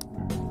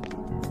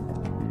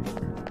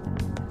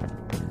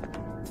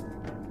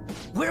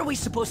 Where are we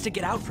supposed to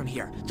get out from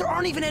here? There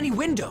aren't even any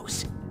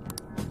windows!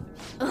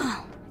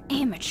 Ugh,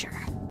 amateur.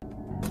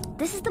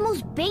 This is the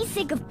most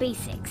basic of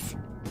basics.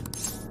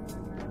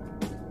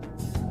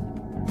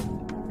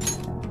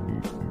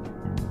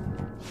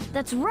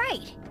 That's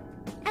right.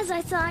 As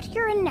I thought,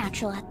 you're a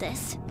natural at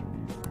this.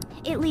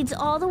 It leads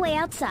all the way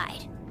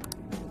outside.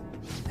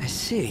 I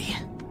see.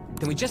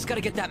 Then we just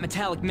gotta get that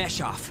metallic mesh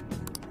off.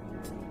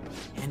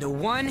 And a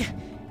one...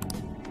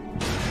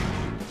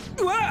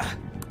 Ah!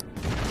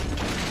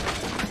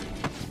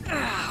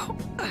 Ow.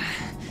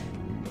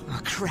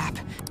 Oh, crap.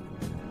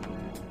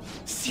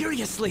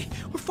 Seriously,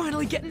 we're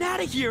finally getting out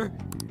of here!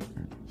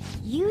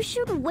 You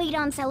should wait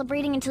on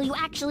celebrating until you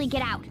actually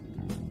get out.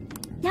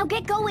 Now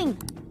get going!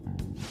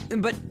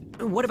 But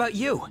what about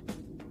you?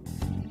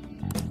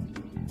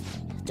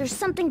 There's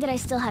something that I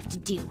still have to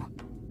do.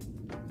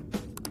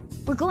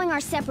 We're going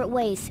our separate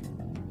ways.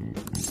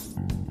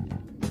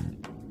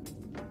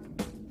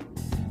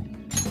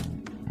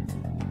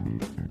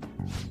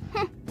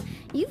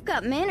 You've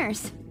got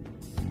manners.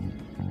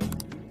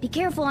 Be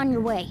careful on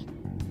your way.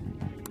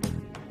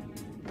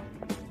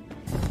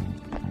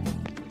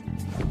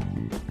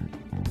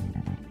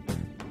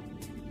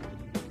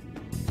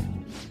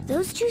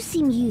 Those two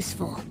seem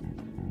useful.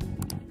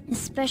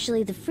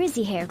 Especially the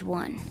frizzy-haired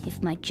one,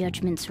 if my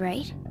judgment's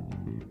right.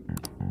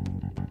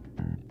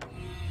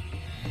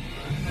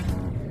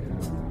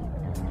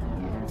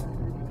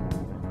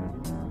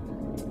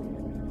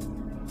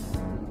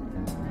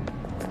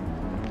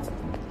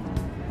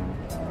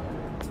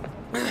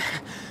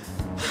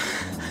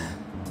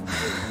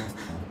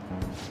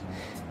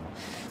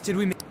 Did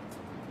we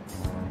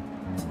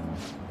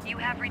You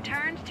have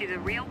returned to the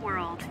real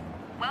world.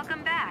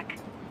 Welcome back.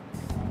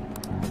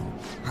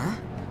 Huh?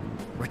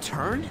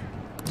 Return?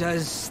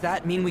 Does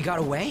that mean we got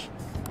away?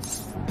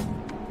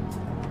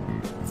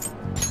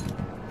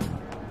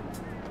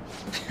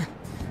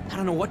 I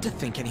don't know what to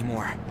think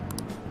anymore.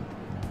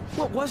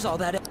 What was all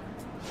that?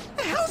 What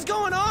the hell's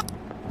going on?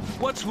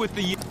 What's with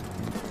the...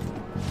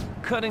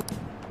 cutting...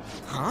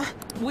 Huh?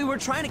 We were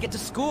trying to get to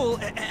school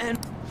and...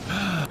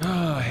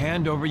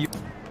 Hand over you...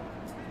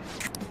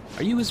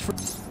 Are you his friend?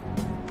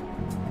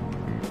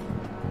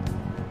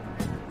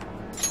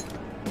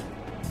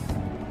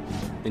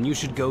 Then you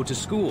should go to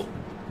school.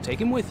 Take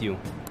him with you.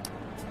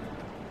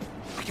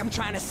 Like I'm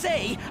trying to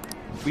say...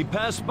 We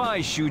passed by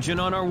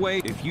Shujin on our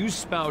way. If you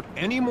spout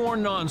any more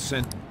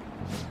nonsense...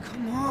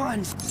 Come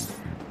on.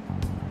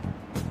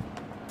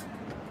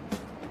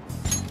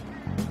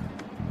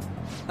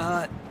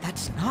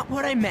 That's not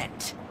what I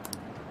meant.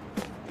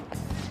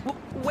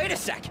 Wait a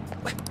sec.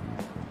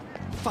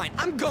 Fine,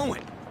 I'm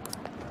going.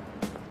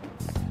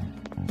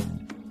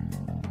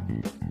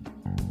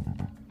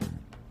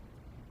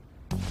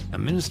 A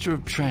Minister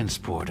of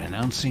Transport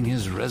announcing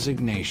his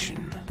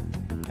resignation.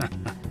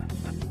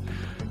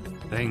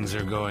 Things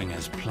are going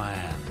as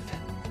planned.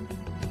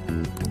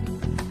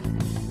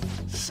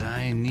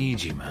 Sai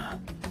Nijima.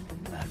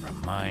 That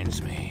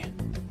reminds me.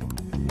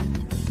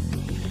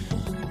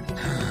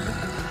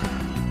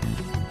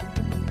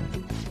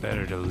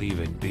 Better to leave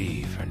it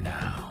be for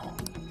now.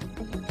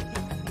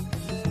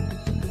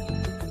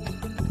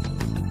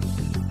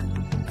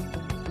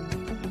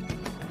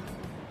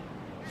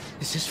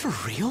 Is this for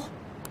real?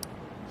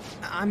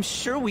 I'm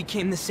sure we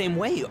came the same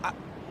way.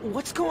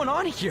 What's going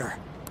on here?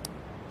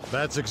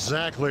 That's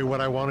exactly what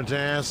I wanted to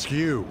ask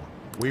you.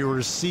 We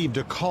received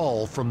a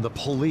call from the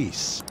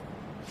police.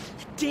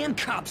 Damn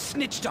cops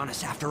snitched on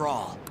us after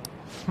all.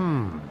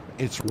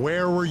 It's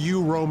where were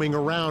you roaming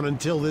around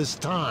until this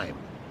time?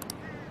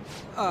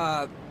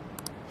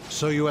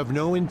 So you have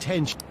no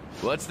intention...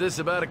 What's this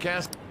about a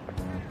cast?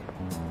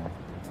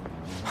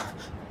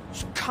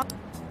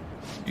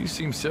 You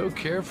seem so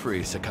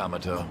carefree,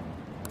 Sakamoto.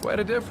 Quite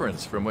a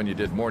difference from when you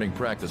did morning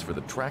practice for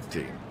the track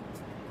team.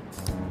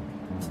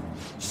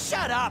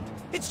 Shut up!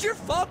 It's your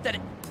fault that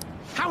it...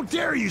 How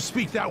dare you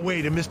speak that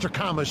way to Mr.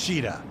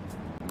 Kamoshida?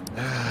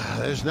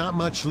 There's not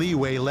much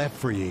leeway left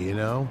for you, you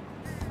know?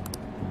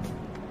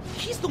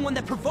 He's the one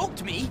that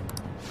provoked me!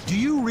 Do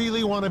you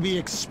really want to be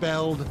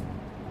expelled?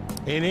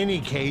 In any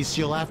case,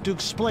 you'll have to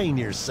explain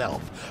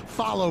yourself.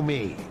 Follow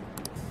me.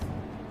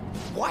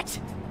 What?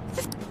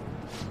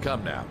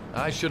 Come now.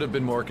 I should have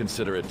been more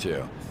considerate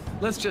too.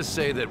 Let's just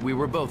say that we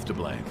were both to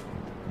blame.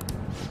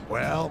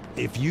 Well,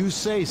 if you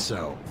say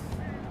so.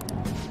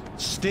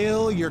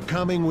 Still, you're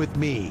coming with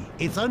me.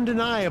 It's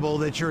undeniable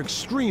that you're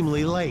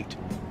extremely late.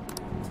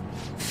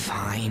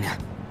 Fine.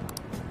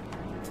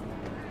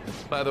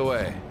 By the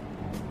way,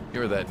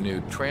 you're that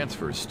new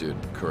transfer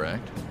student,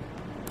 correct?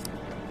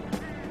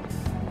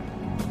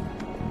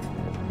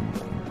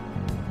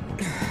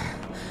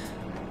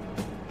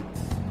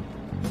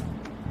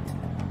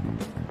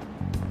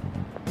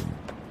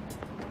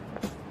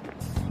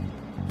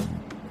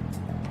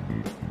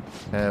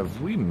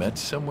 Have we met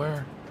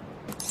somewhere?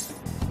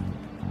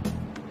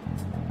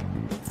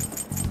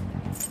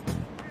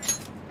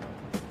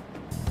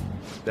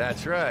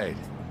 That's right.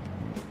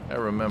 I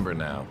remember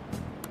now.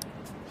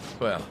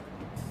 Well,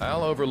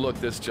 I'll overlook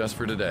this just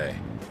for today.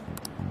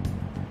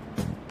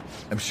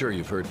 I'm sure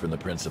you've heard from the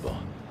principal.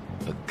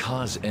 But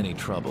cause any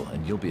trouble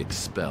and you'll be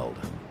expelled.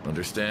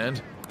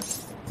 Understand?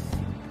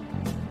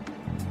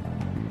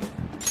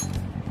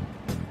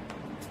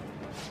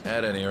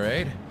 At any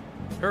rate,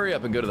 hurry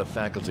up and go to the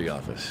faculty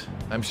office.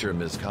 I'm sure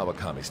Ms.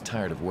 Kawakami's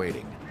tired of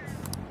waiting.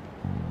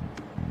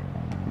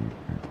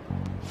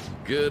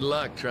 Good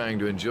luck trying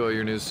to enjoy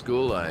your new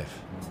school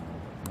life.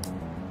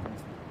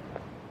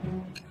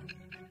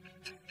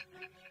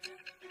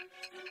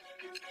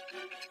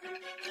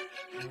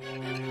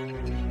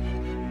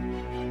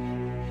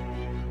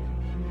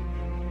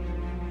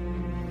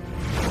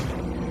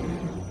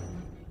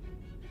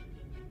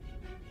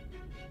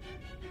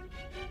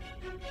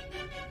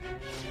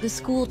 The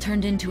school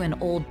turned into an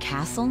old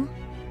castle?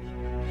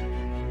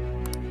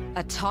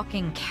 A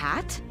talking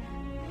cat?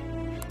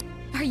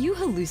 Are you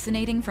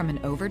hallucinating from an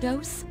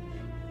overdose?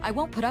 I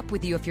won't put up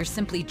with you if you're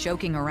simply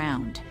joking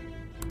around.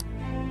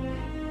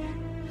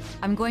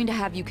 I'm going to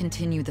have you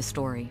continue the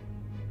story.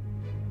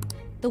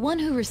 The one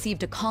who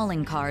received a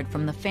calling card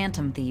from the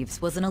Phantom Thieves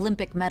was an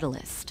Olympic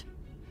medalist.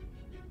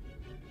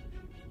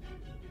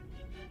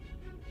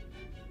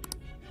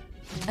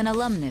 An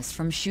alumnus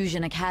from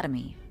Shujin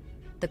Academy.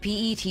 The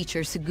PE teacher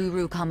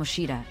Suguru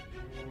Kamoshida.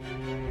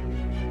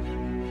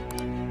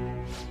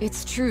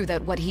 It's true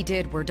that what he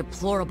did were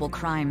deplorable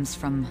crimes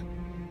from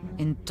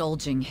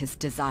indulging his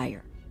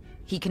desire.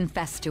 He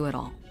confessed to it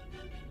all.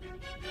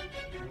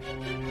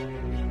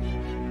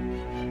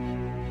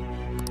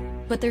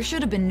 But there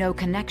should have been no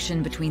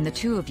connection between the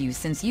two of you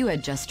since you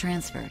had just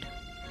transferred.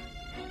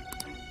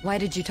 Why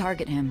did you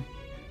target him?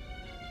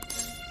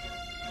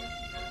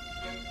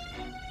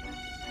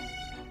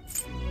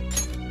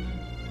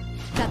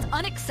 That's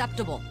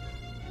unacceptable.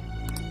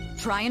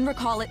 Try and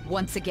recall it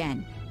once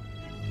again.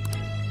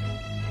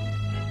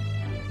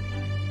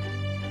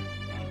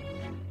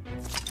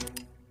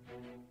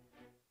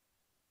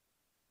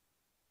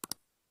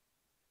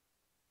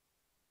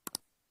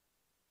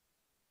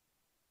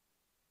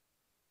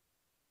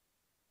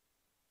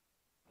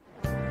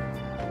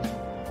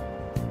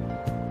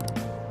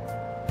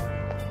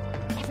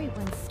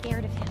 Everyone's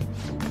scared of him.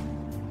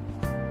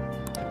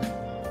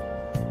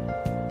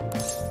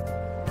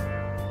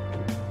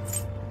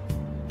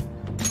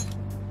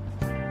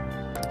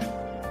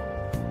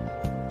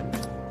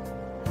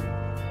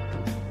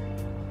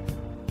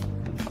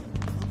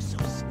 Looks so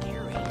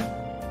scary.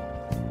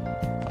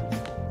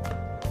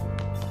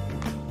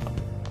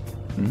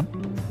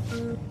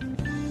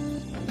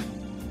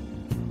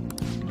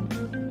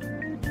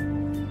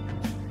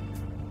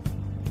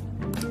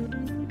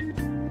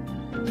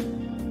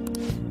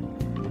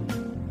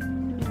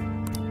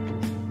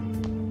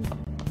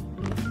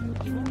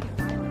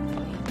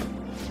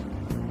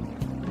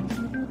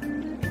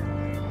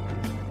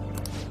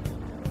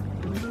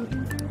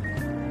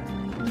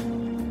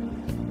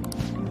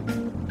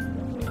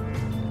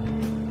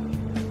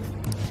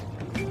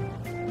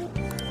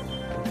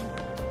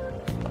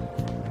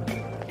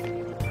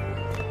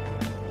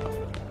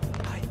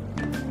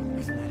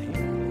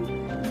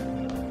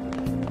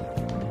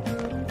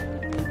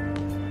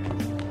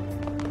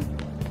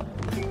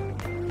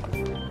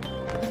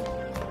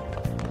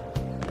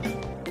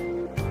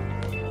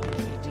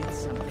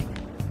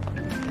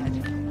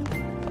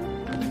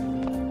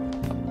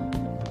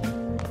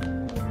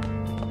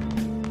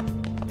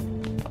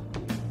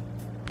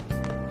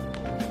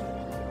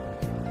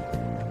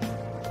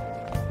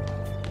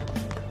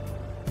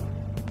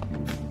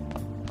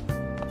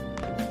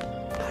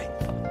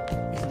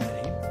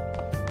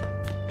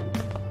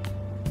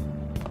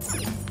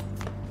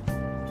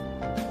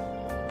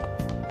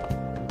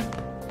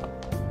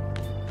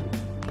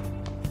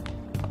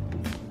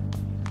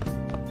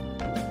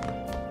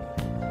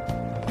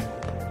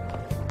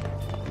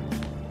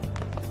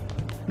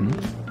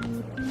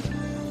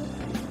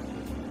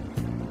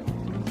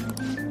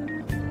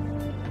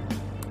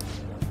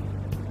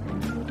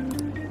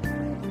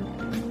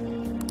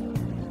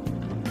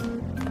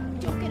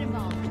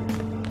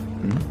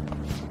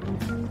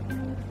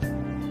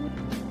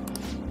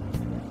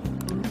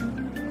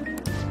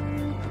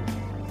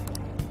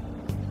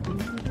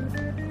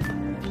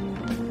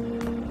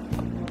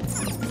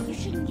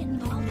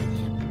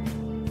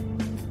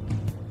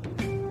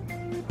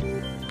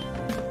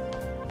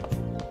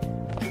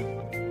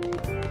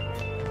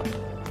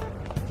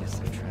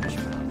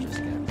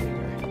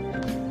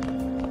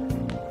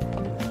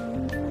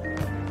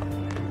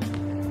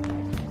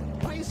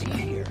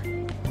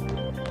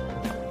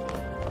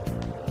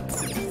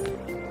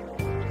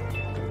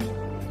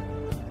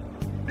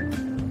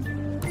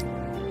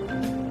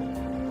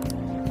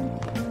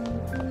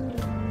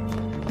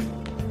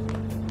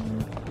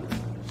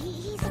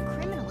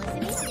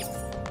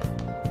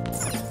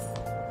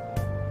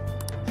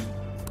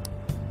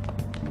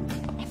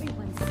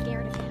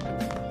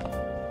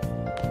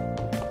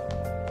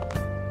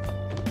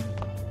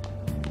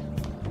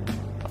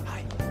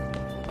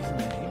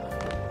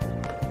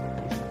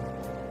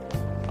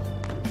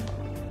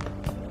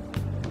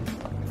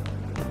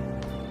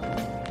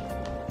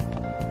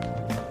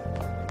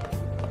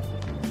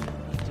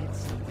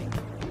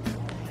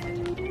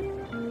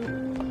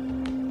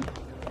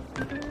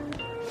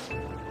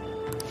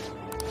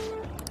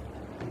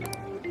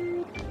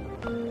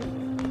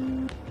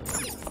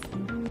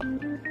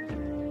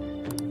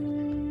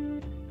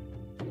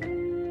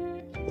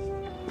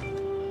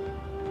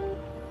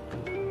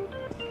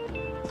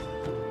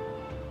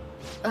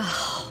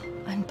 Oh,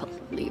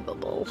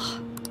 unbelievable.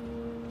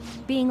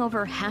 Being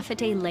over half a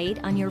day late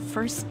on your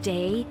first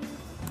day?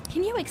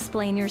 Can you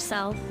explain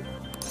yourself?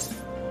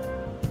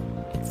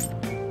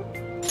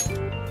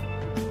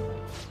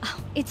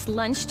 Oh, it's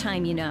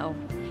lunchtime, you know.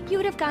 You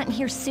would have gotten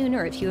here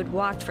sooner if you had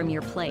walked from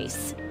your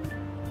place.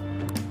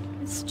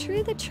 It's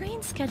true the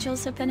train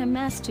schedules have been a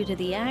mess due to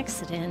the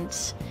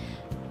accident,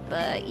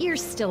 but you're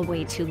still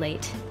way too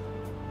late.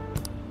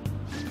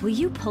 Will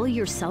you pull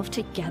yourself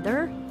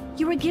together?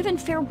 You were given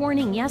fair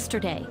warning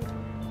yesterday.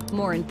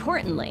 More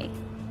importantly,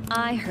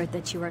 I heard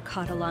that you were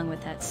caught along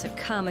with that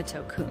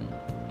Sakamoto-kun.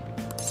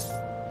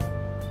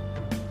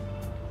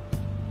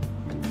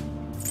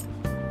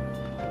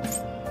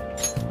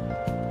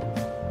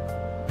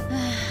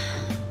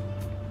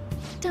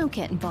 Don't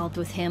get involved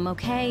with him,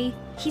 okay?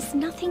 He's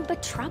nothing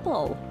but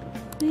trouble.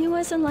 He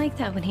wasn't like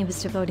that when he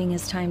was devoting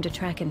his time to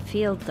track and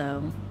field,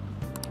 though.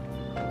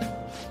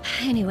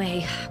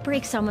 Anyway,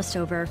 break's almost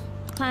over.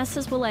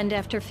 Classes will end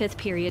after 5th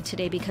period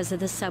today because of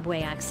the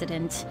subway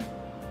accident.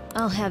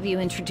 I'll have you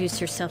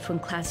introduce yourself when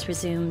class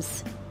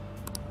resumes.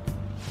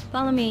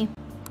 Follow me.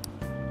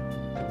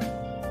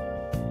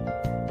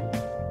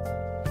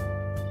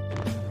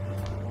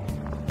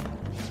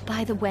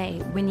 By the way,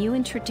 when you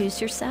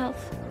introduce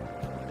yourself,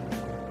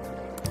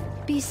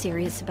 be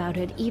serious about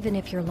it even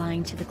if you're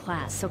lying to the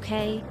class,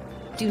 okay?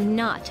 Do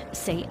not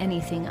say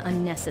anything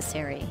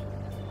unnecessary.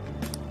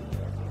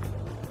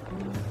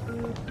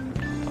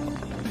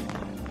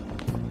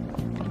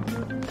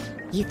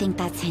 You think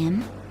that's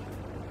him?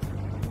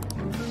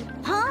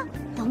 Huh?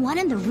 The one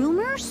in the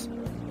rumors?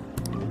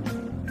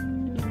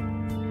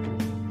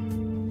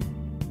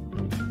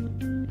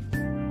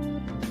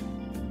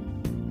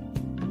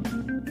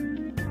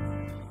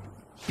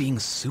 Being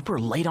super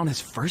late on his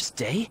first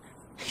day?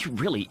 He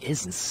really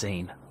is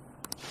insane.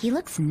 He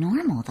looks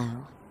normal,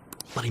 though.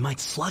 But he might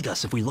slug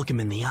us if we look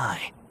him in the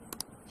eye.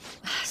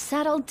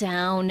 Settle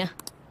down.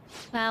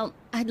 Well,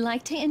 I'd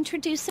like to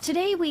introduce...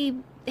 Today we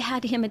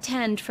had him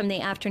attend from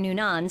the afternoon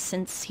on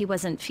since he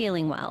wasn't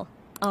feeling well.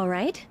 All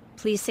right,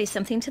 please say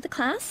something to the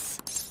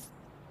class.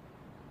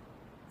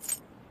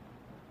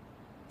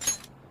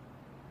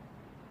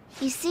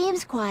 He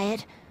seems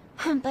quiet,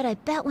 but I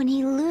bet when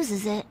he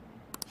loses it...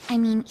 I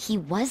mean, he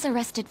was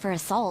arrested for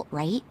assault,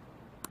 right?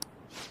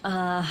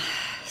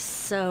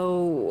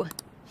 So...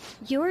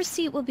 Your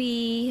seat will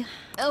be...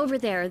 over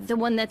there, the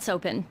one that's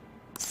open.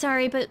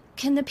 Sorry, but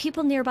can the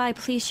people nearby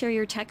please share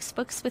your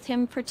textbooks with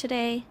him for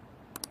today?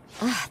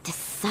 Ugh, this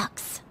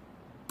sucks.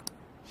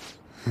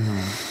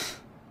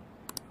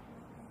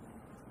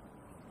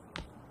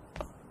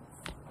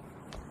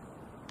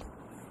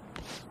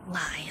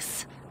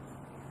 Lies.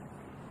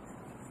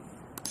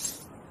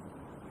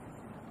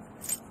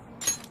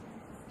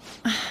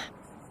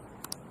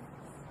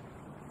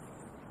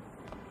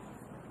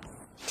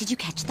 Did you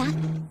catch that?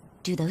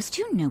 Do those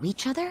two know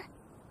each other?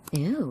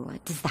 Ew,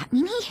 does that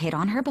mean he hit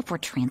on her before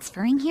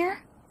transferring here?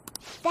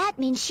 That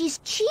means she's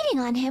cheating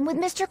on him with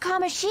Mr.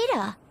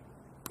 Kamoshida.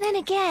 Then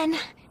again,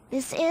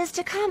 this is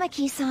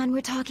Takamaki-san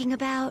we're talking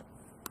about.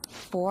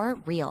 For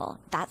real,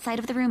 that side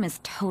of the room is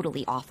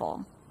totally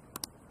awful.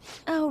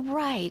 Oh,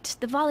 right.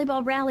 The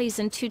volleyball rally's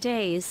in 2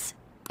 days.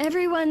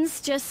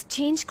 Everyone's just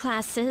changed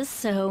classes,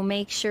 so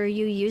make sure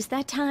you use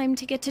that time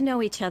to get to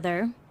know each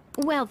other.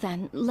 Well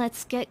then,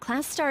 let's get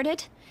class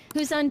started.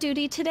 Who's on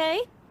duty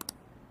today?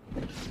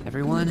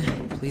 Everyone,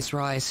 please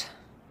rise.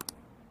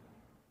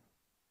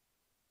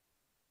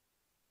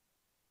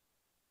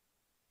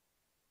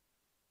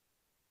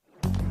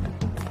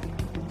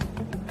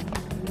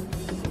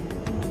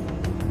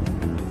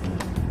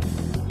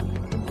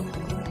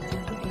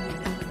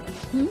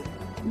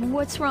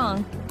 What's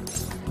wrong?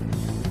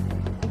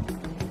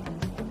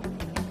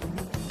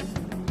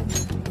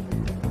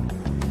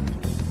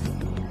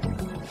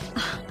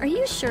 Are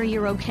you sure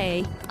you're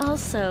okay?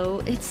 Also,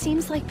 it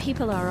seems like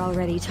people are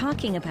already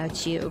talking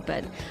about you,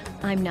 but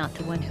I'm not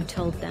the one who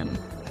told them.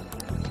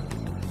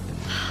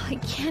 I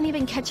can't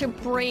even catch a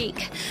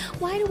break.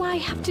 Why do I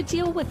have to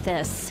deal with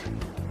this?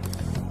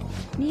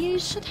 You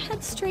should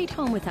head straight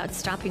home without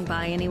stopping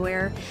by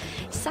anywhere.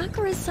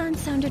 Sakura-san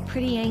sounded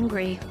pretty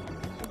angry.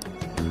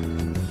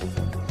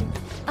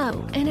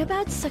 Oh, and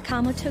about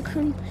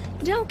Sakamoto-kun,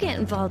 don't get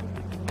involved.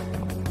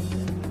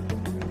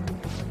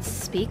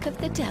 Speak of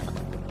the devil.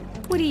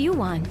 What do you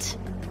want?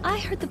 I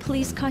heard the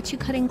police caught you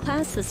cutting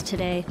classes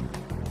today.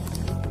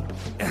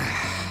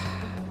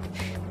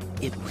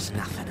 It was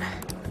nothing.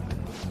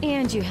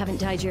 And you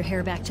haven't dyed your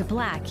hair back to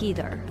black,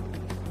 either.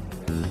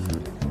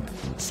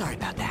 Sorry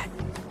about that.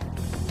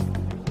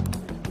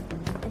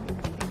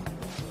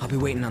 I'll be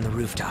waiting on the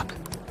rooftop.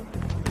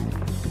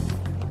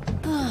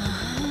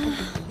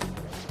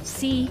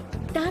 See,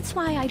 that's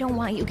why I don't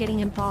want you getting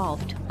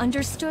involved.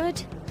 Understood?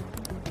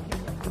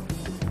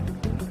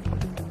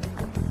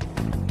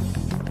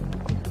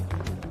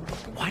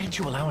 Why did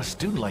you allow a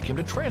student like him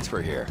to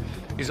transfer here?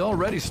 He's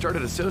already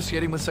started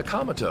associating with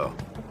Sakamoto.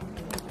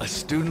 A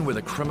student with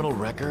a criminal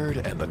record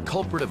and the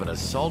culprit of an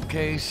assault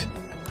case.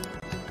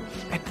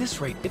 At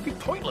this rate, it'd be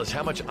pointless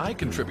how much I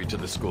contribute to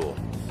the school.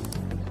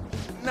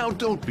 Now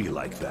don't be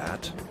like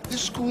that.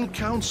 This school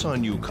counts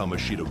on you,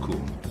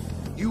 Kamoshida-kun.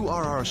 You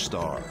are our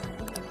star.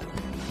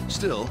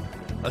 Still,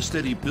 a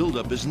steady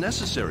build-up is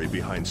necessary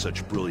behind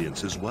such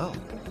brilliance as well.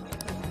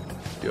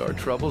 Your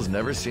troubles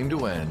never seem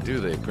to end, do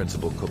they,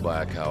 Principal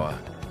Kobayakawa?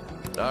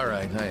 All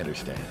right, I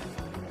understand.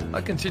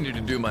 I'll continue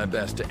to do my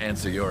best to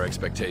answer your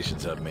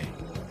expectations of me.